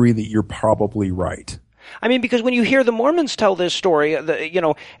to agree that you're probably right. I mean, because when you hear the Mormons tell this story,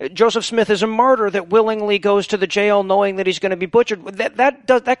 Joseph Smith is a martyr that willingly goes to the jail knowing that he's going to be butchered.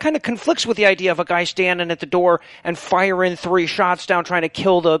 That kind of conflicts with the idea of a guy standing at the door and firing 3 shots down, trying to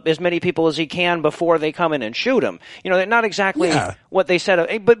kill as many people as he can before they come in and shoot him. Not exactly what they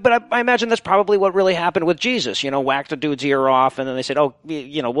said. But I imagine that's probably what really happened with Jesus. Whacked a dude's ear off, and then they said,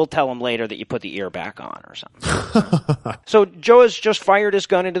 we'll tell him later that you put the ear back on or something. So Joe has just fired his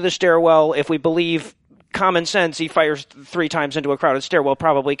gun into the stairwell. If we believe common sense, he fires 3 times into a crowded stairwell,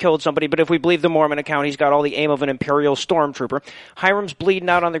 probably killed somebody. But if we believe the Mormon account, he's got all the aim of an Imperial stormtrooper. Hiram's bleeding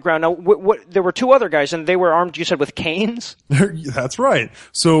out on the ground. Now, there were 2 other guys, and they were armed, you said, with canes? That's right.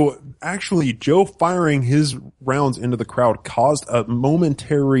 So actually, Joe firing his rounds into the crowd caused a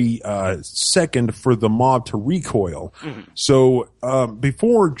momentary second for the mob to recoil. Mm-hmm. So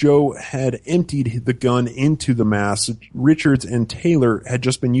before Joe had emptied the gun into the mass, Richards and Taylor had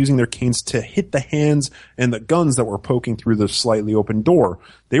just been using their canes to hit the hands and the guns that were poking through the slightly open door.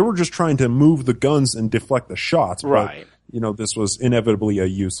 They were just trying to move the guns and deflect the shots. Right. But, this was inevitably a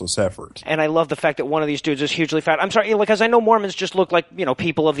useless effort. And I love the fact that one of these dudes is hugely fat. I'm sorry, because I know Mormons just look like,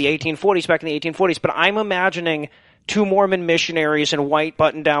 people of the 1840s, back in the 1840s, but I'm imagining 2 Mormon missionaries in white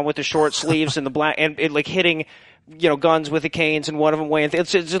button down with the short sleeves and the black, and like hitting, guns with the canes, and one of them weighing.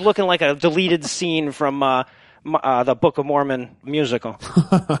 It's looking like a deleted scene from, the Book of Mormon musical.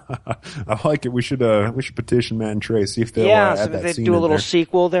 I like it. We should petition Matt and Trey, see if they'll add that scene do a little there.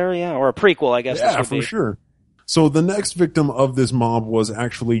 sequel there, or a prequel, I guess. Yeah, for sure. So the next victim of this mob was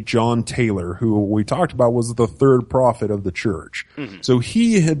actually John Taylor, who we talked about was the 3rd prophet of the church. Mm-hmm. So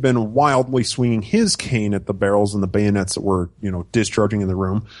he had been wildly swinging his cane at the barrels and the bayonets that were, discharging in the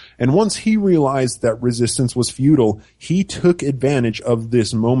room. And once he realized that resistance was futile, he took advantage of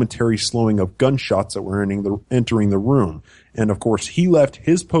this momentary slowing of gunshots that were entering the room. And of course, he left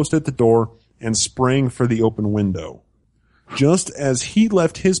his post at the door and sprang for the open window. Just as he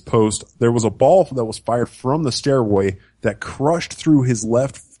left his post, there was a ball that was fired from the stairway that crushed through his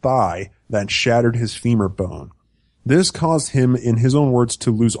left thigh that shattered his femur bone. This caused him, in his own words,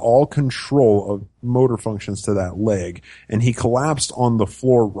 to lose all control of motor functions to that leg, and he collapsed on the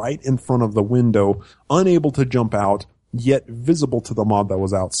floor right in front of the window, unable to jump out, yet visible to the mob that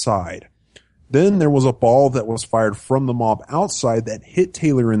was outside. Then there was a ball that was fired from the mob outside that hit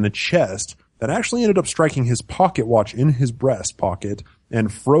Taylor in the chest, that actually ended up striking his pocket watch in his breast pocket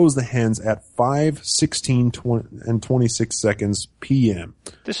and froze the hands at 5:16:26 p.m.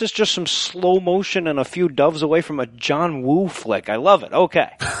 This is just some slow motion and a few doves away from a John Woo flick. I love it. Okay.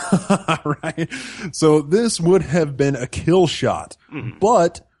 Right. So this would have been a kill shot,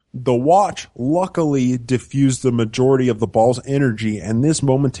 but the watch luckily diffused the majority of the ball's energy, and this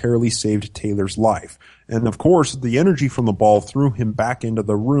momentarily saved Taylor's life. And of course, the energy from the ball threw him back into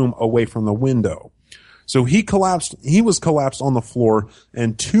the room away from the window. So he was collapsed on the floor,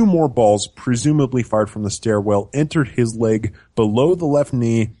 and 2 more balls, presumably fired from the stairwell, entered his leg below the left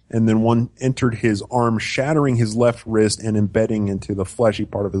knee, and then one entered his arm, shattering his left wrist and embedding into the fleshy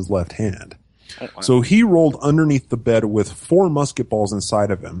part of his left hand. So he rolled underneath the bed with 4 musket balls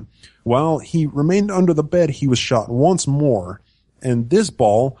inside of him. While he remained under the bed, he was shot once more, and this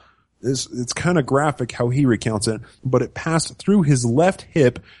ball, it's kind of graphic how he recounts it, but it passed through his left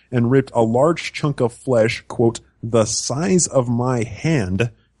hip and ripped a large chunk of flesh, quote, the size of my hand,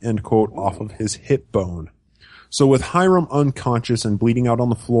 end quote, off of his hip bone. So with Hiram unconscious and bleeding out on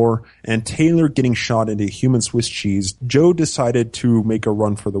the floor, and Taylor getting shot into human Swiss cheese, Joe decided to make a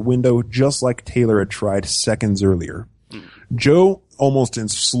run for the window, just like Taylor had tried seconds earlier. Joe, almost in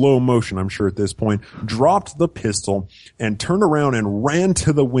slow motion, I'm sure at this point, dropped the pistol and turned around and ran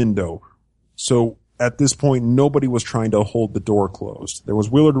to the window. So at this point, nobody was trying to hold the door closed. There was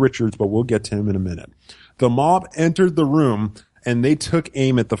Willard Richards, but we'll get to him in a minute. The mob entered the room, and they took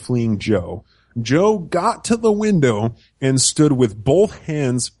aim at the fleeing Joe. Joe got to the window and stood with both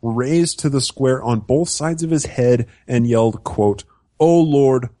hands raised to the square on both sides of his head and yelled, quote, "Oh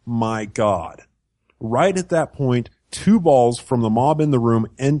Lord, my God." Right at that point, 2 balls from the mob in the room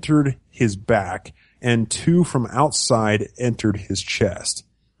entered his back, and 2 from outside entered his chest.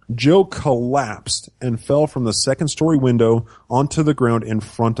 Joe collapsed and fell from the 2nd-story window onto the ground in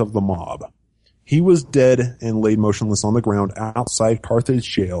front of the mob. He was dead and laid motionless on the ground outside Carthage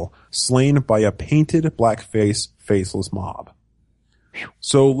jail, slain by a painted blackface, faceless mob.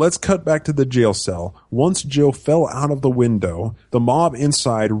 So let's cut back to the jail cell. Once Joe fell out of the window, the mob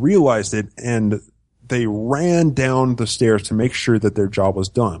inside realized it, and they ran down the stairs to make sure that their job was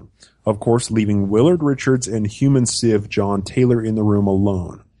done. Of course, leaving Willard Richards and human civ John Taylor in the room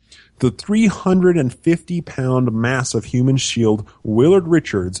alone. The 350-pound mass of human shield, Willard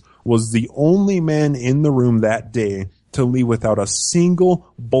Richards, was the only man in the room that day to leave without a single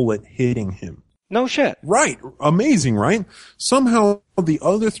bullet hitting him. No shit. Right. Amazing, right? Somehow the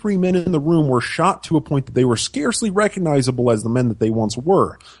other 3 men in the room were shot to a point that they were scarcely recognizable as the men that they once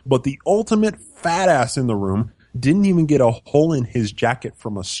were. But the ultimate fat ass in the room, didn't even get a hole in his jacket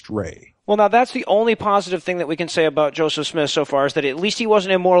from a stray. Well, now that's the only positive thing that we can say about Joseph Smith so far, is that at least he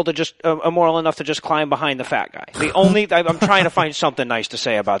wasn't immoral enough to just climb behind the fat guy. I'm trying to find something nice to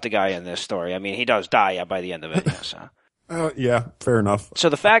say about the guy in this story. I mean, he does die by the end of it. Yes. Yeah, fair enough. So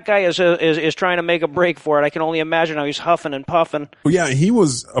the fat guy is trying to make a break for it. I can only imagine how he's huffing and puffing. Well, yeah, he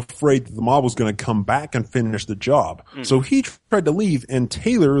was afraid that the mob was going to come back and finish the job. So he tried to leave, and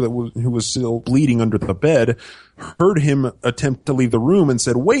Taylor, who was still bleeding under the bed, heard him attempt to leave the room and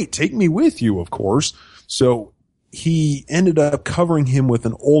said, "Wait, take me with you," of course. So he ended up covering him with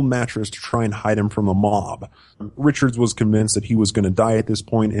an old mattress to try and hide him from the mob. Richards was convinced that he was going to die at this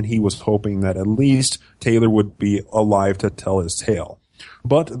point, and he was hoping that at least Taylor would be alive to tell his tale.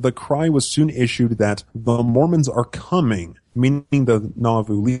 But the cry was soon issued that the Mormons are coming, meaning the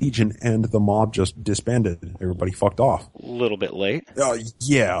Nauvoo Legion, and the mob just disbanded. Everybody fucked off. A little bit late.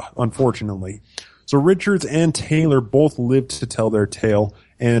 Yeah, unfortunately. So Richards and Taylor both lived to tell their tale,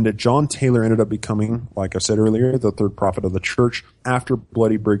 and John Taylor ended up becoming, like I said earlier, the third prophet of the church after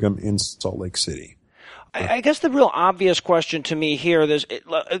Bloody Brigham in Salt Lake City. I guess the real obvious question to me here is,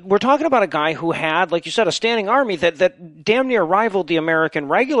 we're talking about a guy who had, like you said, a standing army that damn near rivaled the American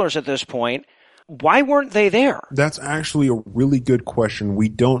regulars at this point. Why weren't they there? That's actually a really good question. We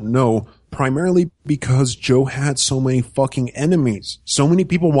don't know, primarily because Joe had so many fucking enemies. So many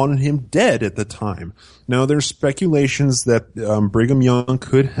people wanted him dead at the time. Now, there's speculations that Brigham Young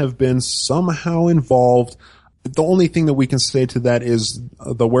could have been somehow involved. The only thing that we can say to that is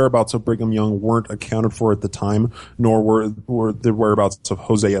the whereabouts of Brigham Young weren't accounted for at the time, nor were the whereabouts of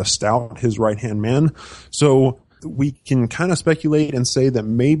Hosea Stout, his right-hand man. So we can kind of speculate and say that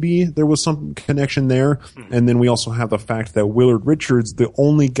maybe there was some connection there. And then we also have the fact that Willard Richards, the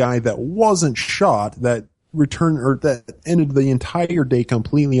only guy that wasn't shot, that ended the entire day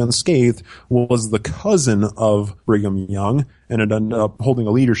completely unscathed, was the cousin of Brigham Young, and it ended up holding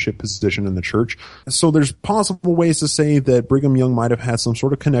a leadership position in the church. So there's possible ways to say that Brigham Young might have had some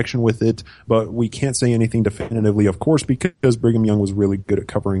sort of connection with it, but we can't say anything definitively, of course, because Brigham Young was really good at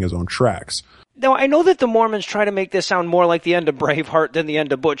covering his own tracks. Now, I know that the Mormons try to make this sound more like the end of Braveheart than the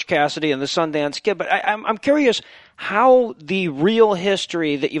end of Butch Cassidy and the Sundance Kid, but I'm curious how the real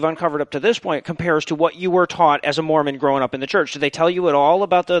history that you've uncovered up to this point compares to what you were taught as a Mormon growing up in the church. Did they tell you at all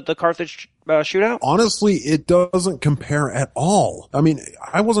about the Carthage shootout? Honestly, it doesn't compare at all. I mean,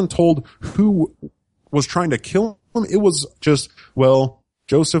 I wasn't told who was trying to kill him. It was just, well,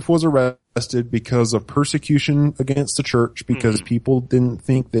 Joseph was arrested because of persecution against the church, because people didn't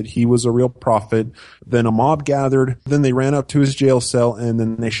think that he was a real prophet. Then a mob gathered, then they ran up to his jail cell, and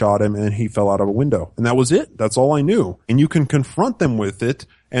then they shot him, and he fell out of a window. And that was it. That's all I knew. And you can confront them with it,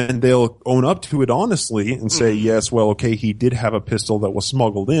 and they'll own up to it honestly and say, yes, well, okay, he did have a pistol that was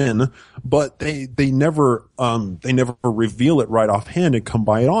smuggled in, but they never reveal it right offhand and come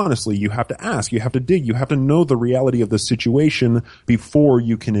by it honestly. You have to ask, you have to dig, you have to know the reality of the situation before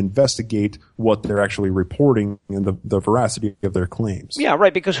you can investigate what they're actually reporting and the veracity of their claims. Yeah,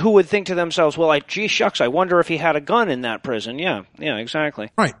 right, because who would think to themselves, well, gee shucks, I wonder if he had a gun in that prison. Yeah,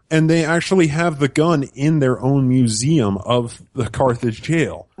 exactly. Right, and they actually have the gun in their own museum of the Carthage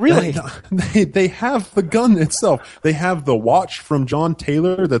jail. Really? They have the gun itself. They have the watch from John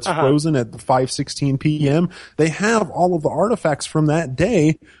Taylor that's frozen at 5:16 p.m. They have all of the artifacts from that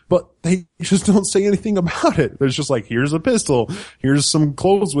day, but they just don't say anything about it. There's just like, here's a pistol, here's some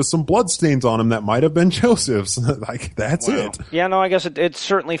clothes with some bloodstains on them that might have been Joseph's. Like, that's it. Yeah, no, I guess it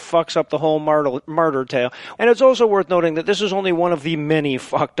certainly fucks up the whole murder tale. And it's also worth noting that this is only one of the many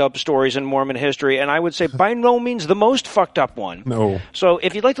fucked up stories in Mormon history, and I would say by no means the most fucked up one. No. So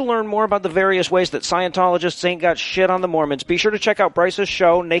if you'd like to learn more about the various ways that Scientologists ain't got shit on the Mormons, be sure to check out Bryce's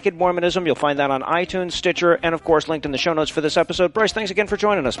show, Naked Mormonism. You'll find that on iTunes, Stitcher, and of course linked in the show notes for this episode. Bryce, thanks again for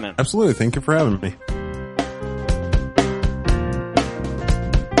joining us, man. Absolutely. Thank you for having me.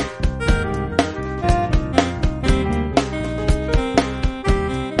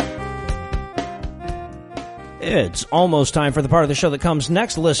 It's almost time for the part of the show that comes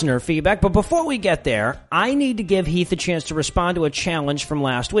next, listener feedback. But before we get there, I need to give Heath a chance to respond to a challenge from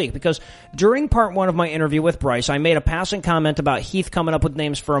last week. Because during part one of my interview with Bryce, I made a passing comment about Heath coming up with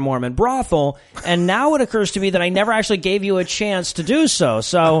names for a Mormon brothel. And now it occurs to me that I never actually gave you a chance to do so.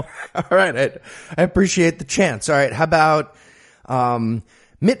 So, all right, I appreciate the chance. All right, how about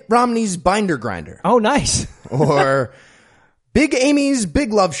Mitt Romney's Binder Grinder? Oh, nice. Or Big Amy's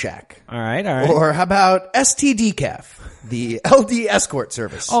Big Love Shack. All right. Or how about ST Decaf, the LD escort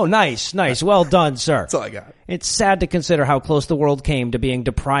service? Oh, nice. Well done, sir. That's all I got. It's sad to consider how close the world came to being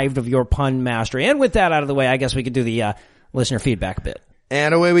deprived of your pun mastery. And with that out of the way, I guess we could do the listener feedback bit.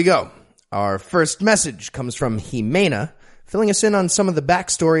 And away we go. Our first message comes from Jimena, filling us in on some of the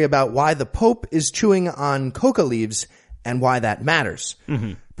backstory about why the Pope is chewing on coca leaves and why that matters.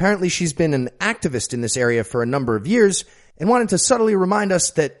 Apparently she's been an activist in this area for a number of years and wanted to subtly remind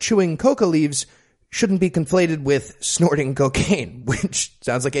us that chewing coca leaves shouldn't be conflated with snorting cocaine, which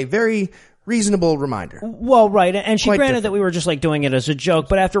sounds like a very reasonable reminder. Well, right, and she Quite granted different. that we were just like doing it as a joke,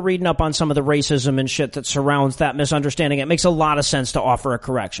 but after reading up on some of the racism and shit that surrounds that misunderstanding, it makes a lot of sense to offer a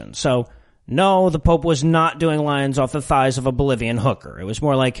correction. So, no, the Pope was not doing lines off the thighs of a Bolivian hooker. It was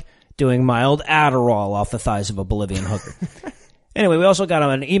more like doing mild Adderall off the thighs of a Bolivian hooker. Anyway, we also got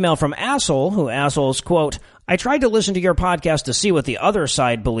an email from Asshole, who assholes, quote, I tried to listen to your podcast to see what the other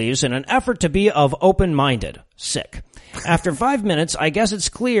side believes in an effort to be of open-minded. Sick. After 5 minutes, I guess it's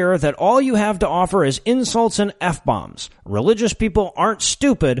clear that all you have to offer is insults and F-bombs. Religious people aren't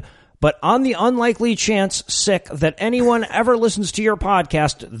stupid, but on the unlikely chance, sick, that anyone ever listens to your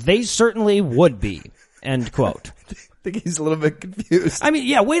podcast, they certainly would be. End quote. I think he's a little bit confused. I mean,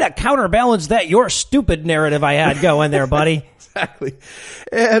 yeah, way to counterbalance that your stupid narrative I had going there, buddy. Exactly.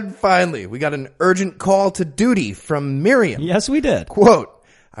 And finally, we got an urgent call to duty from Miriam. Yes, we did. Quote,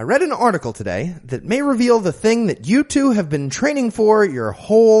 I read an article today that may reveal the thing that you two have been training for your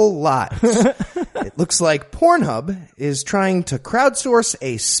whole lives. It looks like Pornhub is trying to crowdsource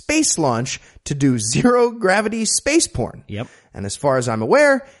a space launch to do zero-gravity space porn. Yep. And as far as I'm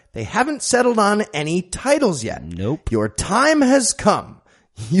aware, they haven't settled on any titles yet. Nope. Your time has come.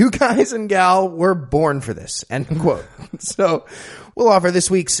 You guys and gal were born for this. End quote. So we'll offer this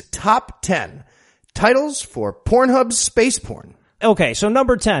week's top 10 titles for Pornhub's space porn. Okay, so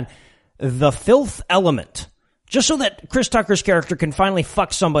number 10, The Filth Element. Just so that Chris Tucker's character can finally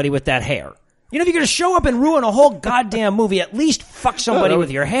fuck somebody with that hair. You know, if you're going to show up and ruin a whole goddamn movie, at least fuck somebody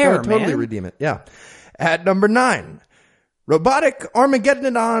with your hair, man. Totally redeem it, yeah. At number 9, Robotic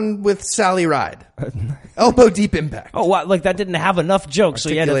Armageddon with Sally Ride. Elbow deep impact. Oh, wow, like that didn't have enough jokes, so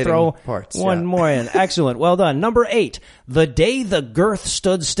you had to throw parts, one more in. Excellent, well done. Number 8, The Day the Girth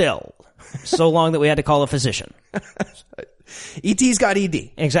Stood Still. So long that we had to call a physician. E.T.'s got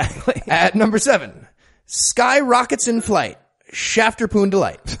ED. Exactly. At number 7, Sky Rockets in Flight. Shafterpoon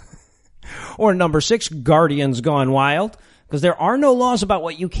Delight. Or number 6, Guardians Gone Wild. Because there are no laws about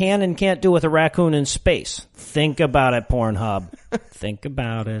what you can and can't do with a raccoon in space. Think about it, Pornhub. Think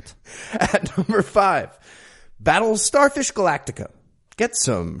about it. At number 5, Battle Starfish Galactica. Get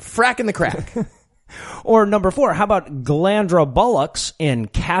some frack in the crack. Or number 4, how about Glandra Bullocks in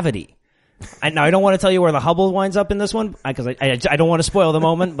Cavity? Now, I don't want to tell you where the Hubble winds up in this one, because I don't want to spoil the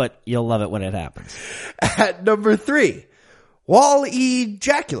moment, but you'll love it when it happens. At number 3, Wall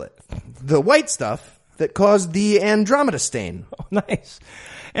Ejaculate. The white stuff that caused the Andromeda stain. Oh, nice.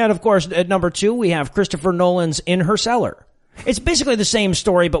 And of course, at number 2, we have Christopher Nolan's In Her Cellar. It's basically the same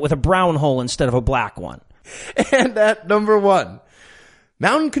story, but with a brown hole instead of a black one. And at number 1,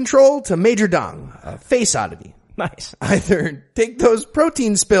 Mountain Control to Major Dong, a face oddity. Nice. Either take those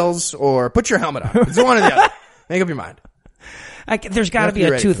protein spills or put your helmet on. It's one or the other. Make up your mind. There's got to be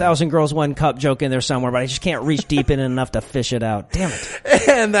a 2,000 Girls, 1 Cup joke in there somewhere, but I just can't reach deep in enough to fish it out. Damn it.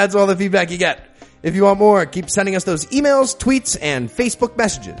 And that's all the feedback you get. If you want more, keep sending us those emails, tweets, and Facebook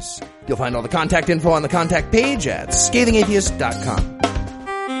messages. You'll find all the contact info on the contact page at ScathingAtheist.com.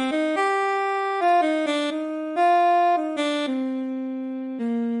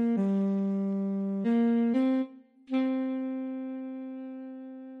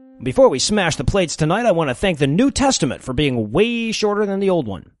 Before we smash the plates tonight, I want to thank the New Testament for being way shorter than the old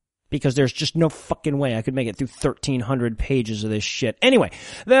one. Because there's just no fucking way I could make it through 1,300 pages of this shit. Anyway,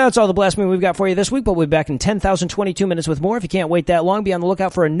 that's all the blasphemy we've got for you this week, but we'll be back in 10,022 minutes with more. If you can't wait that long, be on the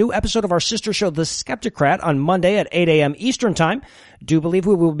lookout for a new episode of our sister show, The Skeptocrat, on Monday at 8 a.m. Eastern Time. Do believe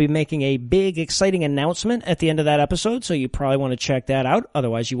we will be making a big, exciting announcement at the end of that episode, so you probably want to check that out.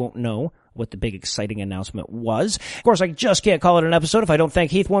 Otherwise, you won't know what the big exciting announcement was. Of course, I just can't call it an episode if I don't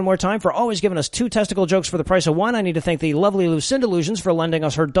thank Heath one more time for always giving us 2 testicle jokes for the price of 1. I need to thank the lovely Lucinda Illusions for lending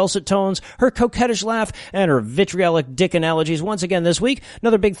us her dulcet tones, her coquettish laugh, and her vitriolic dick analogies once again this week.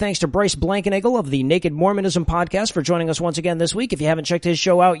 Another big thanks to Bryce Blankenagel of the Naked Mormonism podcast for joining us once again this week. If you haven't checked his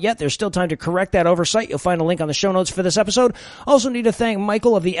show out yet, there's still time to correct that oversight. You'll find a link on the show notes for this episode. Also need to thank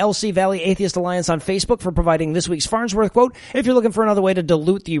Michael of the LC Valley Atheist Alliance on Facebook for providing this week's Farnsworth quote. If you're looking for another way to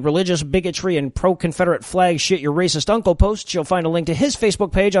dilute the religious, bigoted bigotry and pro-Confederate flag shit your racist uncle posts, you'll find a link to his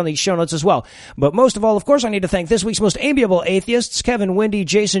Facebook page on the show notes as well. But most of all, of course, I need to thank this week's most amiable atheists: Kevin, Wendy,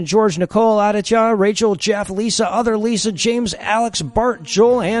 Jason, George, Nicole, Aditya, Rachel, Jeff, Lisa, Other Lisa, James, Alex, Bart,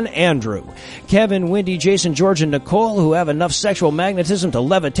 Joel, and Andrew. Kevin, Wendy, Jason, George, and Nicole, who have enough sexual magnetism to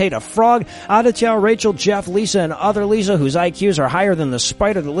levitate a frog. Aditya, Rachel, Jeff, Lisa, and Other Lisa, whose IQs are higher than the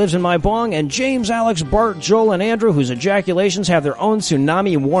spider that lives in my bong. And James, Alex, Bart, Joel, and Andrew, whose ejaculations have their own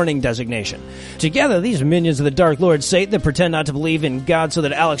tsunami warning designation. Together, these minions of the Dark Lord Satan that pretend not to believe in God so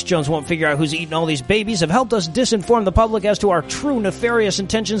that Alex Jones won't figure out who's eating all these babies have helped us disinform the public as to our true nefarious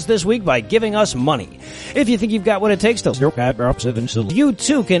intentions this week by giving us money. If you think you've got what it takes to you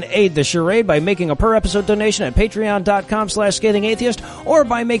too can aid the charade by making a per-episode donation at patreon.com/scathingatheist or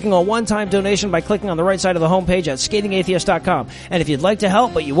by making a one-time donation by clicking on the right side of the homepage at scathingatheist.com. And if you'd like to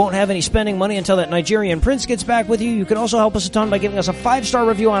help but you won't have any spending money until that Nigerian prince gets back with you, you can also help us a ton by giving us a 5-star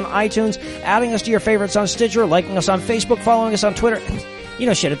review on iTunes, adding us to your favorites on Stitcher, liking us on Facebook, following us on Twitter. You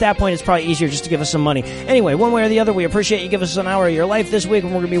know, shit, at that point, it's probably easier just to give us some money. Anyway, one way or the other, we appreciate you giving us an hour of your life this week,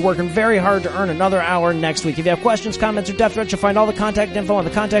 and we're going to be working very hard to earn another hour next week. If you have questions, comments, or death threats, you'll find all the contact info on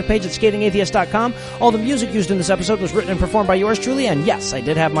the contact page at ScathingAtheist.com. All the music used in this episode was written and performed by yours truly, and yes, I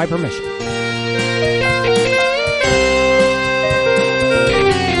did have my permission.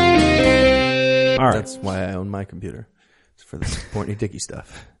 All right. That's why I own my computer. It's for the pointy dicky stuff.